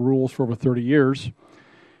to make rules for over 30 years.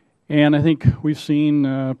 And I think we've seen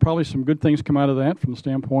probably some good things come out of that from the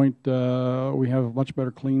standpoint we have much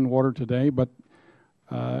better clean water today. But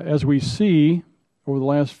as we see over the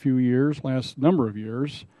last number of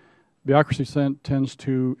years, bureaucracy tends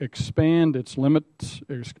to expand its limits,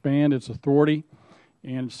 expand its authority,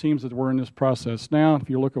 and it seems that we're in this process now. If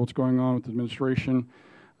you look at what's going on with the administration,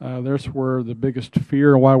 there's where the biggest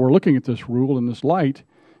fear, why we're looking at this rule in this light,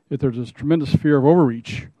 that there's this tremendous fear of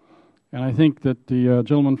overreach. And I think that the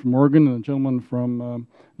gentleman from Oregon and the gentleman from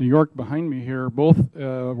New York behind me here both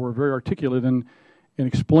were very articulate in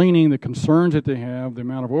explaining the concerns that they have, the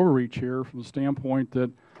amount of overreach here, from the standpoint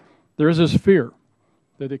that there is this fear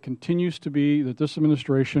that it continues to be that this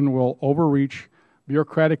administration will overreach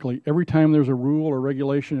bureaucratically. Every time there's a rule or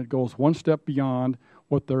regulation, it goes one step beyond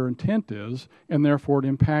what their intent is, and therefore it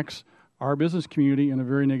impacts our business community in a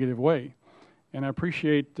very negative way. And I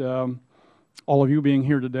appreciate all of you being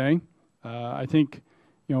here today. I think,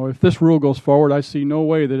 if this rule goes forward, I see no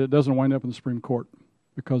way that it doesn't wind up in the Supreme Court,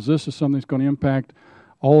 because this is something that's going to impact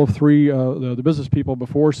all of the business people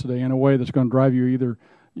before us today in a way that's going to drive you either,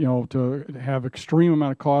 to have extreme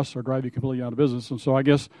amount of costs or drive you completely out of business. And so I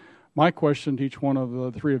guess my question to each one of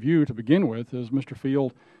the three of you to begin with is, Mr.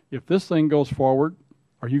 Field, if this thing goes forward,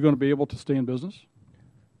 are you going to be able to stay in business?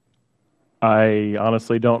 I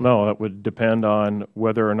honestly don't know. It would depend on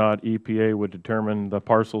whether or not EPA would determine the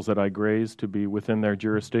parcels that I graze to be within their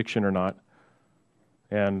jurisdiction or not.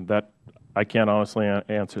 And that, I can't honestly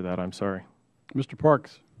answer that. I'm sorry. Mr.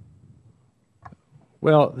 Parks.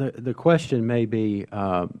 Well, the question may be,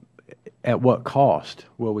 at what cost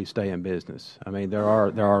will we stay in business? I mean, there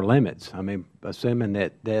are limits. I mean, assuming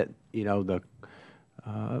that the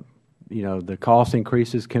cost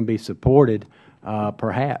increases can be supported,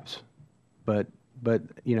 perhaps. But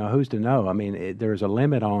who's to know? I mean, there's a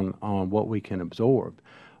limit on what we can absorb.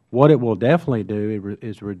 What it will definitely do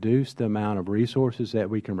is reduce the amount of resources that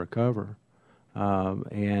we can recover,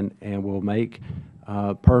 and will make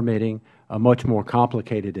permitting a much more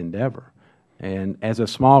complicated endeavor. And as a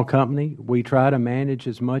small company, we try to manage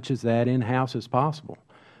as much as that in-house as possible.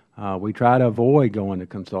 We try to avoid going to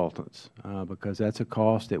consultants because that's a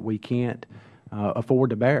cost that we can't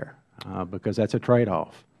afford to bear because that's a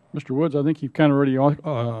trade-off. Mr. Woods, I think you've kind of already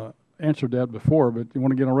answered that before, but you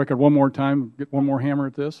want to get on record one more time, get one more hammer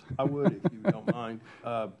at this? I would, if you don't mind.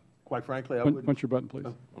 Quite frankly, I would. Punch your button, please.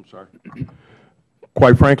 Oh, I'm sorry.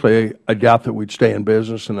 Quite frankly, I doubt that we'd stay in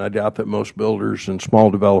business, and I doubt that most builders and small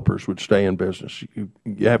developers would stay in business. You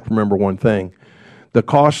have to remember one thing. The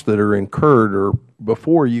costs that are incurred are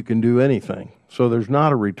before you can do anything. So there's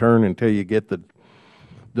not a return until you get the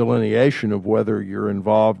delineation of whether you're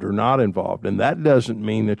involved or not involved. And that doesn't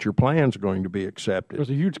mean that your plan's going to be accepted. There's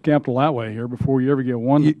a huge capital outlay here before you ever get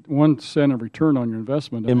one cent of return on your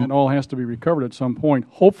investment, and it all has to be recovered at some point,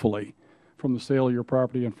 hopefully, from the sale of your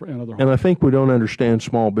property and other homes. And I think we don't understand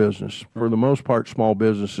small business. For the most part, small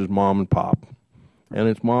business is mom and pop. And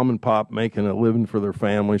it's mom and pop making a living for their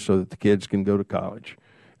family so that the kids can go to college.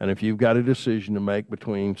 And if you've got a decision to make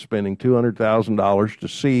between spending $200,000 to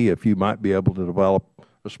see if you might be able to develop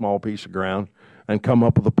a small piece of ground and come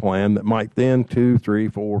up with a plan that might then 2, 3,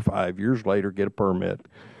 4, 5 years later get a permit,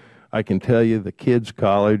 I can tell you the kids'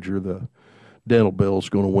 college or the dental bill is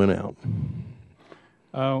going to win out.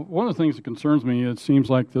 One of the things that concerns me, it seems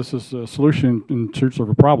like this is a solution in search of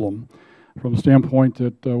a problem from the standpoint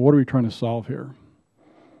that what are we trying to solve here?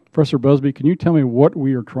 Professor Busby, can you tell me what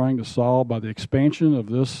we are trying to solve by the expansion of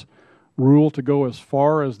this rule to go as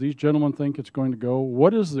far as these gentlemen think it's going to go?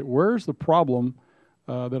 Where's the problem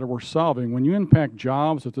that we're solving when you impact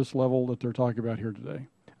jobs at this level that they're talking about here today?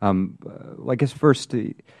 I guess first,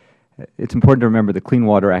 it's important to remember the Clean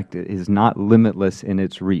Water Act is not limitless in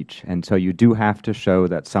its reach, and so you do have to show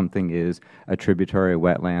that something is a tributary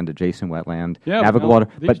wetland, adjacent wetland, navigable water.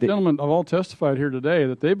 These gentlemen have all testified here today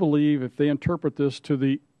that they believe if they interpret this to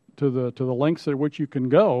the lengths at which you can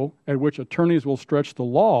go, at which attorneys will stretch the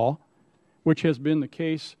law, which has been the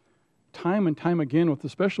case time and time again,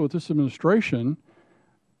 especially with this administration,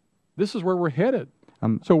 this is where we're headed.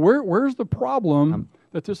 So where's the problem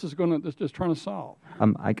that this is trying to solve?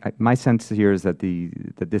 My sense here is that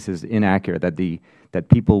this is inaccurate. That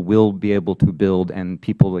people will be able to build, and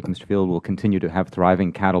people like Mr. Field will continue to have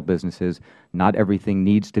thriving cattle businesses. Not everything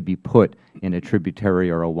needs to be put in a tributary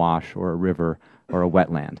or a wash or a river or a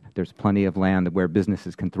wetland. There's plenty of land where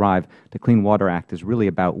businesses can thrive. The Clean Water Act is really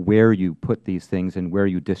about where you put these things and where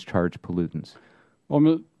you discharge pollutants.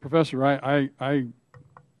 Well, Professor, I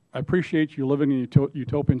appreciate you living in a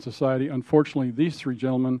utopian society. Unfortunately, these three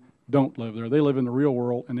gentlemen don't live there. They live in the real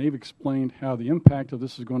world, and they've explained how the impact of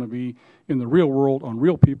this is going to be in the real world, on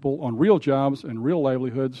real people, on real jobs and real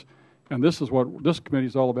livelihoods, and this is what this committee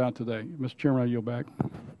is all about today. Mr. Chairman, I yield back.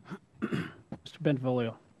 Mr.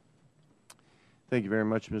 Bentivolio. Thank you very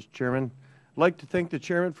much, Mr. Chairman. I'd like to thank the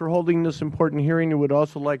Chairman for holding this important hearing and would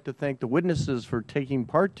also like to thank the witnesses for taking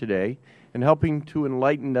part today and helping to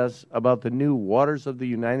enlighten us about the new Waters of the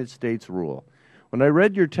United States rule. When I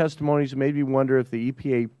read your testimonies, it made me wonder if the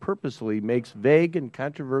EPA purposely makes vague and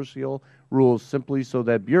controversial rules simply so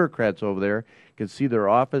that bureaucrats over there can see their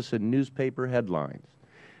office and newspaper headlines.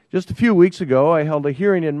 Just a few weeks ago, I held a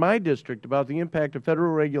hearing in my district about the impact of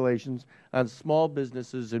federal regulations on small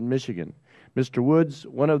businesses in Michigan. Mr. Woods,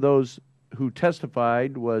 one of those who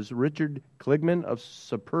testified, was Richard Kligman of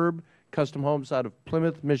Superb Custom Homes out of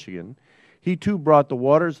Plymouth, Michigan. He, too, brought the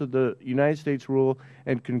Waters of the United States rule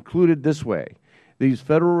and concluded this way. These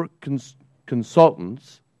federal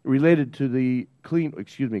consultants related to the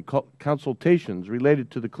consultations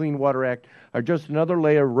related to the Clean Water Act are just another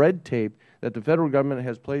layer of red tape that the federal government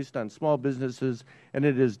has placed on small businesses, and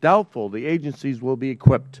it is doubtful the agencies will be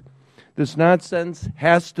equipped. This nonsense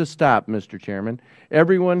has to stop, Mr. Chairman.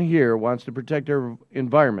 Everyone here wants to protect our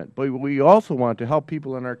environment, but we also want to help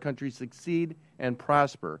people in our country succeed and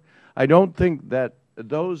prosper. I don't think that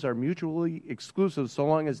those are mutually exclusive so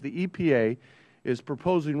long as the EPA is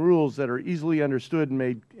proposing rules that are easily understood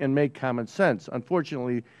and make common sense.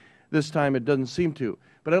 Unfortunately, this time it doesn't seem to.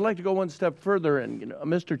 But I'd like to go one step further. And,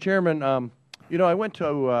 Mr. Chairman, I went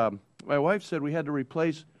to, my wife said we had to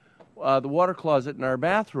replace the water closet in our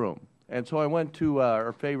bathroom. And so I went to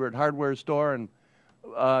our favorite hardware store and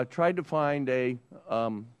tried to find a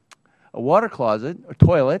water closet, a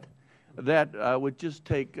toilet, that would just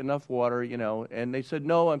take enough water, and they said,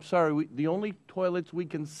 no, I'm sorry, the only toilets we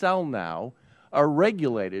can sell now are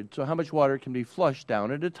regulated, so how much water can be flushed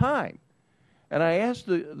down at a time. And I asked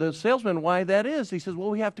the salesman why that is. He says, well,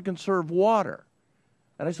 we have to conserve water.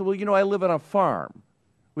 And I said, well, I live on a farm.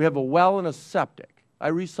 We have a well and a septic.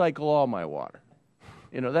 I recycle all my water.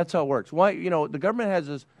 That's how it works. Why, the government has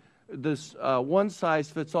this this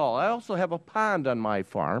one-size-fits-all. I also have a pond on my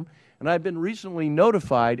farm, and I've been recently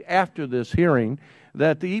notified after this hearing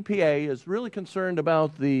that the EPA is really concerned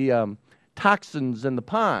about the toxins in the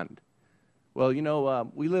pond. Well, you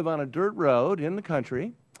know, we live on a dirt road in the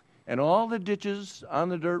country, and all the ditches on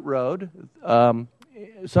the dirt road,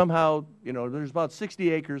 somehow, you know, there's about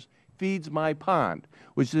 60 acres, feeds my pond,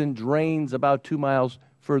 which then drains about 2 miles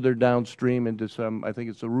further downstream into some, I think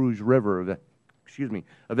it's the Rouge River,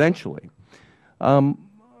 eventually.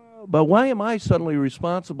 But why am I suddenly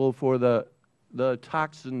responsible for the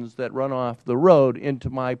toxins that run off the road into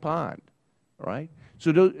my pond, right?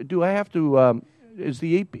 So do I have to, is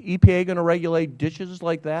the EPA going to regulate ditches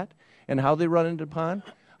like that and how they run into the pond?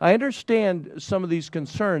 I understand some of these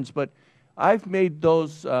concerns, but I've made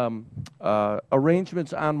those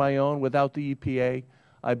arrangements on my own without the EPA.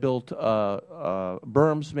 I built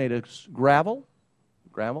berms made of gravel,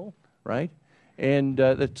 right? And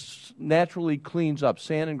that naturally cleans up,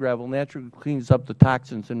 sand and gravel naturally cleans up the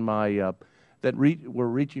toxins in my, that were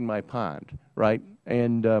reaching my pond, right?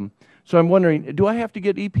 And so I'm wondering, do I have to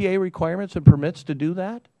get EPA requirements and permits to do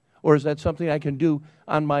that? Or is that something I can do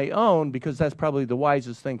on my own because that's probably the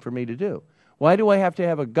wisest thing for me to do? Why do I have to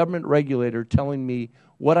have a government regulator telling me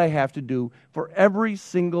what I have to do for every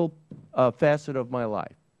single facet of my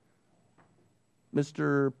life?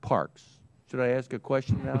 Mr. Parks, should I ask a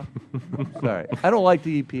question now? Sorry. I don't like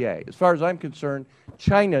the EPA. As far as I'm concerned,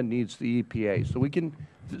 China needs the EPA. So we can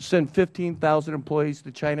send 15,000 employees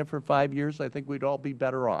to China for 5 years. I think we'd all be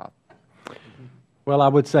better off. Well, I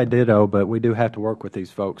would say ditto, but we do have to work with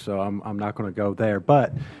these folks, so I'm not going to go there.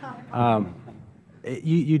 But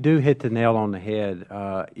you do hit the nail on the head.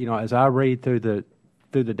 You know, as I read through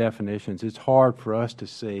the definitions, it's hard for us to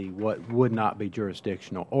see what would not be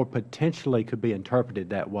jurisdictional or potentially could be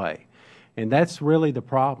interpreted that way. And that's really the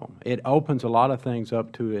problem. It opens a lot of things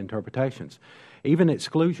up to interpretations. Even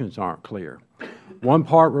exclusions aren't clear. One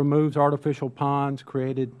part removes artificial ponds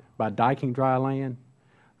created by diking dry land,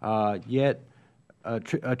 yet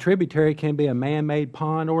a tributary can be a man-made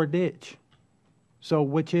pond or a ditch. So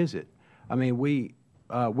which is it? I mean, we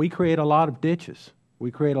create a lot of ditches.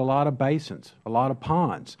 We create a lot of basins, a lot of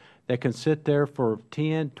ponds that can sit there for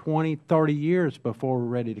 10, 20, 30 years before we're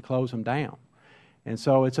ready to close them down. And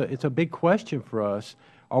so it's a big question for us.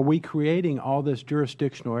 Are we creating all this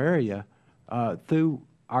jurisdictional area through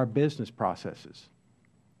our business processes?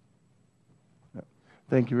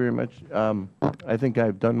 Thank you very much. I think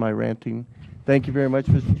I've done my ranting. Thank you very much,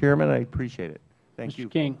 Mr. Chairman. I appreciate it. Thank you.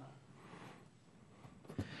 Mr. King.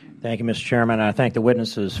 Thank you, Mr. Chairman. I thank the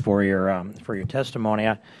witnesses for your testimony.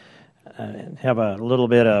 I have a little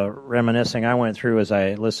bit of reminiscing I went through as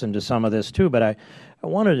I listened to some of this too, but I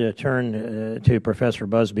wanted to turn to Professor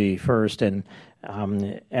Busby first and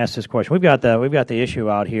ask this question. We've got the issue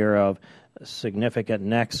out here of significant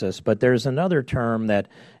nexus, but there's another term that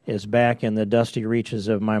is back in the dusty reaches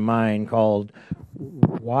of my mind called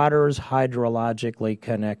waters hydrologically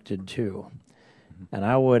connected to. And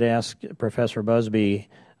I would ask Professor Busby,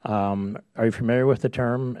 are you familiar with the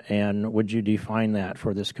term, and would you define that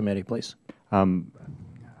for this committee, please?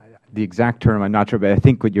 The exact term, I'm not sure, but I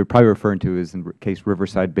think what you're probably referring to is in case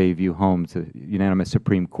Riverside Bayview Homes, a unanimous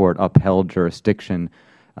Supreme Court upheld jurisdiction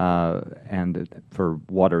and for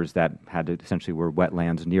waters that had essentially were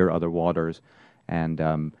wetlands near other waters, and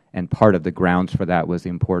part of the grounds for that was the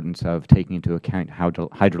importance of taking into account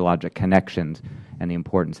hydrologic connections and the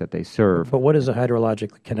importance that they serve. But what is a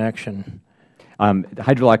hydrologic connection? The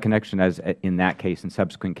hydrologic connection, as in that case and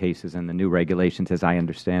subsequent cases and the new regulations, as I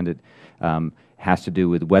understand it, has to do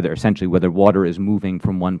with essentially whether water is moving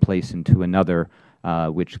from one place into another,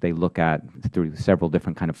 which they look at through several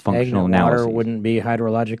different kind of functional analyses. Stagnant water wouldn't be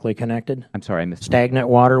hydrologically connected? I'm sorry, I missed. Stagnant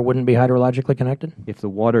water wouldn't be hydrologically connected? If the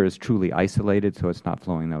water is truly isolated, so it's not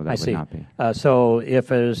flowing, though, that would not be. So if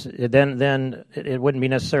there's, then it wouldn't be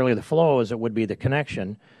necessarily the flows, it would be the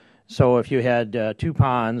connection. So if you had two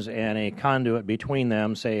ponds and a conduit between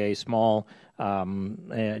them, say a small,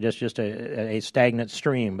 just a stagnant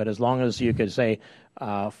stream, but as long as you could say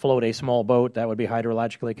float a small boat, that would be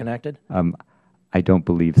hydrologically connected? I don't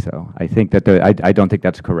believe so. I think that I don't think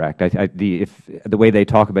that's correct. If the way they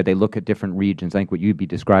talk about it, they look at different regions. I think what you'd be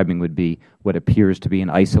describing would be what appears to be an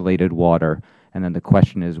isolated water, and then the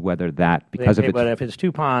question is whether that because of but if it's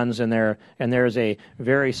two ponds and there's a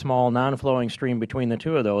very small non-flowing stream between the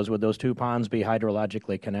two of those, would those two ponds be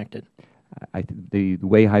hydrologically connected? the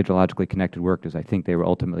way hydrologically connected worked is I think they were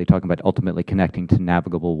ultimately talking about ultimately connecting to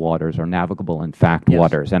navigable waters or navigable, in fact,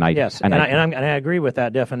 waters. And I agree with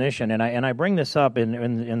that definition. And I bring this up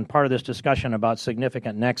in part of this discussion about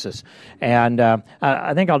significant nexus. And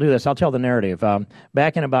I think I'll do this. I'll tell the narrative.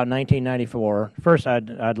 Back in about 1994, first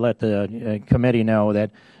I'd let the committee know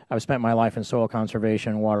that I've spent my life in soil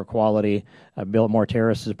conservation, water quality. I've built more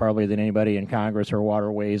terraces probably than anybody in Congress, or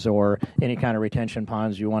waterways, or any kind of retention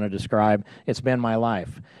ponds you want to describe. It's been my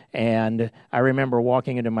life. And I remember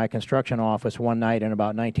walking into my construction office one night in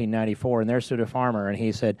about 1994, and there stood a farmer, and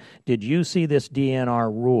he said, "Did you see this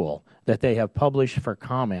DNR rule that they have published for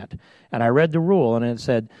comment?" And I read the rule, and it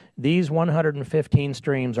said, these 115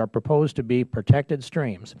 streams are proposed to be protected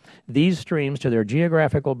streams. These streams to their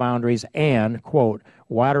geographical boundaries and, quote,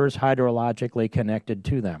 waters hydrologically connected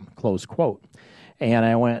to them, close quote. And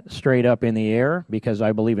I went straight up in the air because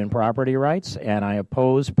I believe in property rights, and I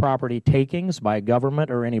oppose property takings by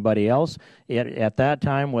government or anybody else. It, at that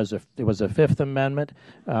time, it was a Fifth Amendment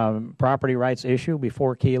property rights issue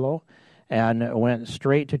before Kelo, and went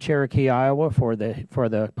straight to Cherokee, Iowa for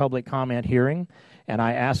the public comment hearing. And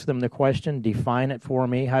I asked them the question, define it for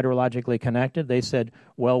me, hydrologically connected. They said,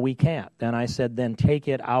 well, we can't. Then I said, then take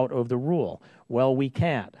it out of the rule. Well, we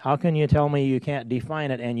can't. How can you tell me you can't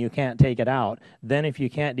define it and you can't take it out? Then if you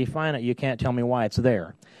can't define it, you can't tell me why it's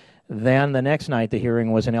there. Then the next night the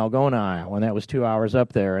hearing was in Algona, Iowa, and that was 2 hours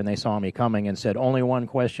up there, and they saw me coming and said, only one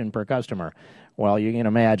question per customer. Well, you can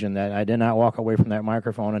imagine that I did not walk away from that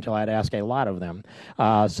microphone until I'd asked a lot of them.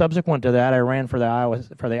 Subsequent to that, I ran for the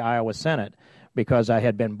Iowa Senate because I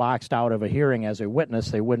had been boxed out of a hearing as a witness.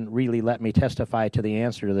 They wouldn't really let me testify to the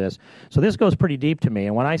answer to this. So this goes pretty deep to me.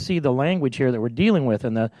 And when I see the language here that we're dealing with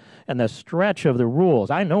and the stretch of the rules,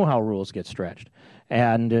 I know how rules get stretched.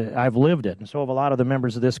 And I've lived it, and so have a lot of the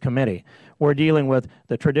members of this committee. We're dealing with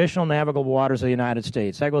the traditional navigable waters of the United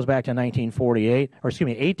States. That goes back to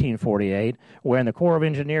 1848, when the Corps of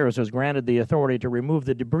Engineers was granted the authority to remove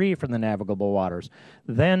the debris from the navigable waters.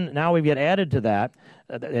 Then, now we've yet added to that,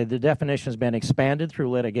 the definition has been expanded through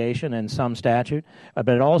litigation and some statute, but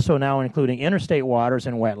it also now including interstate waters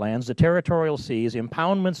and wetlands, the territorial seas,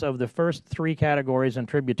 impoundments of the first three categories and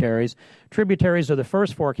tributaries of the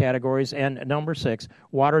first four categories, and number 6,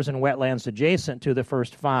 waters and wetlands adjacent to the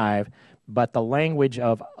first 5, but the language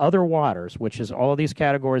of other waters, which is all of these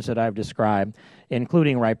categories that I've described,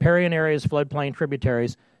 including riparian areas, floodplain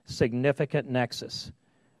tributaries, significant nexus.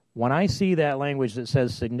 When I see that language that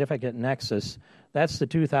says significant nexus, that's the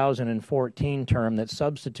 2014 term that's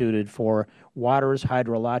substituted for waters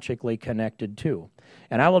hydrologically connected to.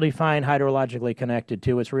 And I will define hydrologically connected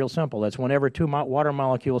to. It's real simple. It's whenever two water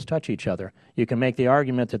molecules touch each other. You can make the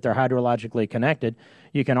argument that they're hydrologically connected.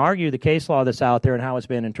 You can argue the case law that's out there and how it's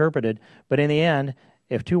been interpreted, but in the end,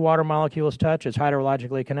 if two water molecules touch, it's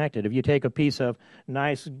hydrologically connected. If you take a piece of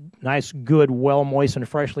nice, good, well-moistened,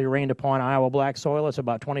 freshly rained-upon Iowa black soil, it's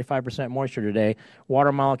about 25% moisture today,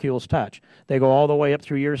 water molecules touch. They go all the way up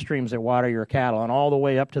through your streams that water your cattle, and all the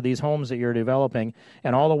way up to these homes that you're developing,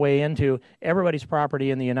 and all the way into everybody's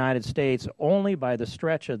property in the United States, only by the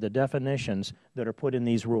stretch of the definitions that are put in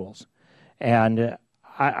these rules. And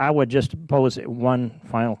I would just pose one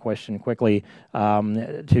final question quickly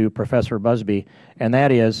to Professor Busby, and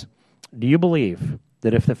that is, do you believe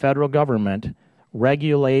that if the federal government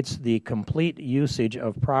regulates the complete usage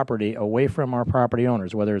of property away from our property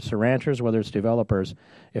owners, whether it's the ranchers, whether it's developers,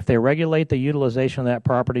 if they regulate the utilization of that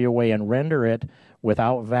property away and render it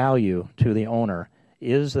without value to the owner,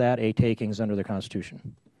 is that a takings under the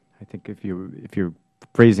Constitution? I think if you're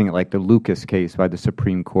phrasing it like the Lucas case by the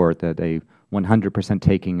Supreme Court, that a 100%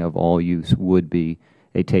 taking of all use would be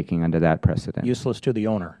a taking under that precedent. Useless to the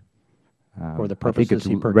owner for the purposes I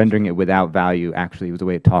think it's rendering it without value, actually, was the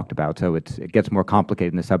way it talked about. So it gets more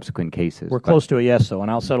complicated in the subsequent cases. We're close to a yes, though,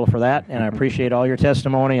 and I'll settle for that. And I appreciate all your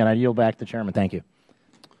testimony, and I yield back to the Chairman. Thank you.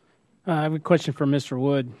 I have a question for Mr.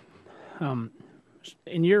 Wood.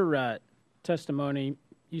 In your testimony,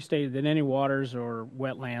 you stated that any waters or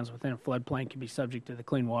wetlands within a floodplain can be subject to the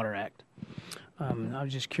Clean Water Act. I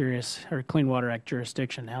was just curious, or Clean Water Act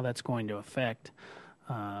jurisdiction, how that's going to affect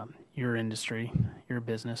your industry, your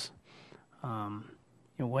business.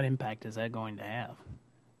 What impact is that going to have?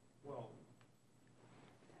 Well,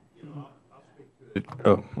 I'll speak to it.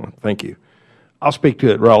 Oh, well, thank you. I'll speak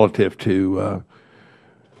to it relative to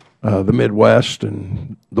the Midwest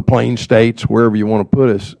and the Plain States, wherever you want to put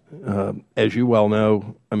us. As you well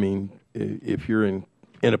know, I mean, if you're in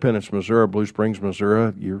Independence, Missouri, Blue Springs,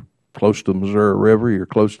 Missouri, you're close to the Missouri River, you're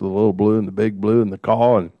close to the Little Blue and the Big Blue and the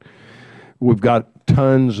Kaw, and we've got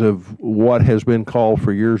tons of what has been called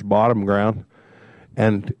for years bottom ground.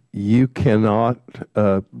 And you cannot,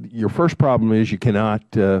 your first problem is you cannot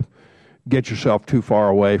get yourself too far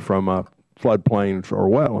away from floodplains or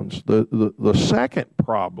wetlands. The second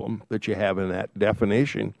problem that you have in that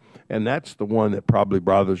definition, and that's the one that probably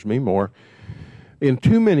bothers me more, in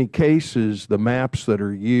too many cases, the maps that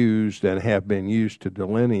are used and have been used to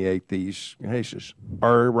delineate these cases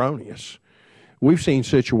are erroneous. We've seen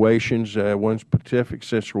situations, one specific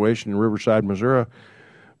situation in Riverside, Missouri,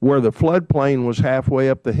 where the floodplain was halfway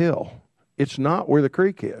up the hill. It's not where the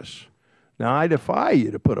creek is. Now, I defy you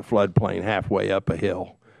to put a floodplain halfway up a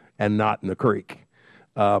hill and not in the creek.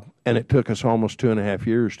 And it took us almost 2.5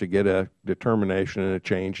 years to get a determination and a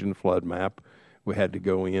change in the flood map. We had to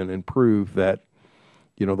go in and prove that,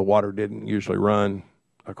 you know, the water didn't usually run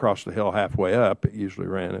across the hill halfway up. It usually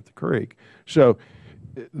ran at the creek. So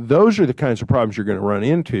those are the kinds of problems you're going to run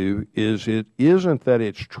into. Is it isn't that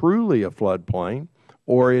it's truly a floodplain,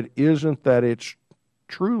 or it isn't that it's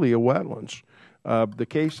truly a wetlands. The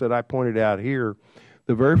case that I pointed out here,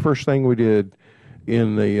 the very first thing we did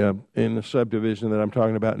in the subdivision that I'm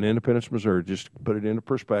talking about in Independence, Missouri, just to put it into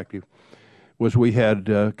perspective, was we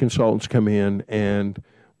had consultants come in and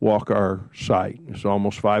walk our site. It's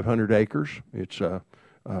almost 500 acres. It's a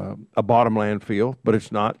bottomland field, but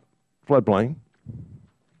it's not floodplain.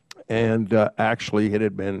 And actually, it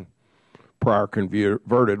had been prior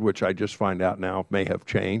converted, which I just find out now may have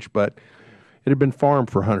changed, but it had been farmed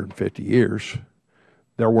for 150 years.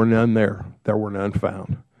 There were none there. There were none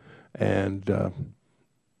found. And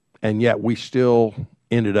yet we still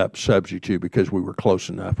ended up subject to, because we were close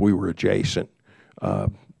enough, we were adjacent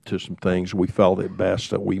to some things. We felt it best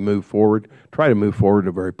that we move forward, try to move forward in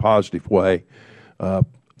a very positive way.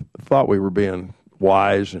 Thought we were being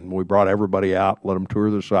wise, and we brought everybody out, let them tour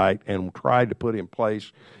the site, and tried to put in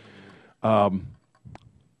place the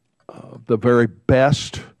very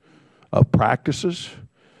best of practices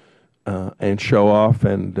and show off.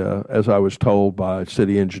 And as I was told by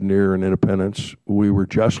city engineer in Independence, we were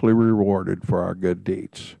justly rewarded for our good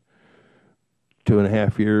deeds.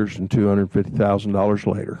 2.5 years and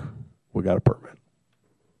 $250,000 later, we got a permit.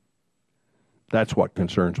 That's what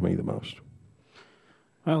concerns me the most.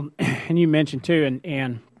 Well, and you mentioned too,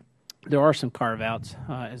 and there are some carve-outs,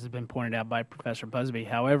 as has been pointed out by Professor Busby.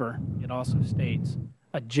 However, it also states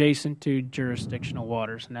adjacent to jurisdictional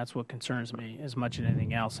waters, and that's what concerns me as much as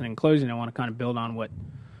anything else. And in closing, I want to kind of build on what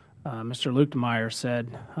Mr. Luetkemeyer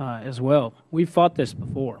said as well. We've fought this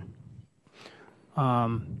before,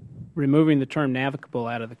 removing the term navigable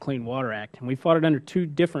out of the Clean Water Act, and we fought it under 2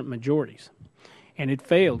 different majorities, and it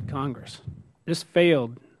failed Congress. This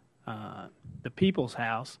failed the People's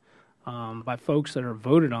House by folks that are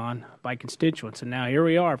voted on by constituents, and now here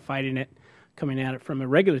we are fighting it, coming at it from a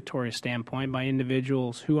regulatory standpoint by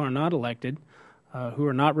individuals who are not elected, who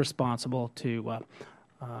are not responsible to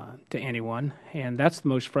anyone, and that's the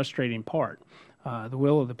most frustrating part. The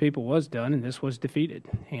will of the people was done, and this was defeated,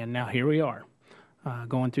 and now here we are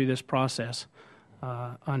going through this process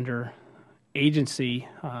under agency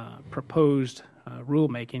proposed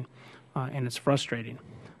rulemaking, and it's frustrating.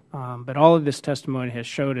 But all of this testimony has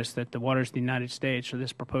showed us that the waters of the United States, or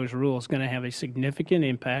this proposed rule, is going to have a significant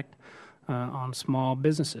impact on small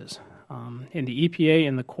businesses. And the EPA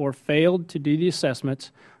and the Corps failed to do the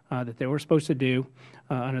assessments that they were supposed to do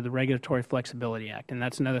under the Regulatory Flexibility Act. And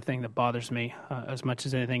that's another thing that bothers me as much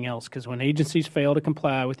as anything else, because when agencies fail to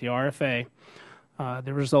comply with the RFA,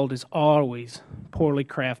 the result is always poorly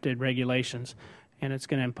crafted regulations, and it's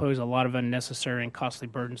going to impose a lot of unnecessary and costly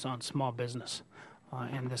burdens on small business.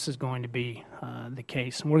 And this is going to be the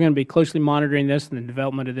case. And we're going to be closely monitoring this and the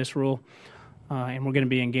development of this rule, and we're going to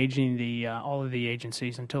be engaging all of the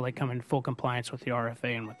agencies until they come into full compliance with the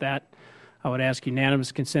RFA. And with that, I would ask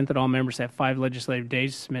unanimous consent that all members have 5 legislative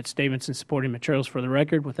days to submit statements and supporting materials for the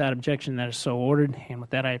record. Without objection, that is so ordered. And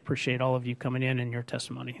with that, I appreciate all of you coming in and your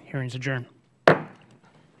testimony. Hearing is adjourned.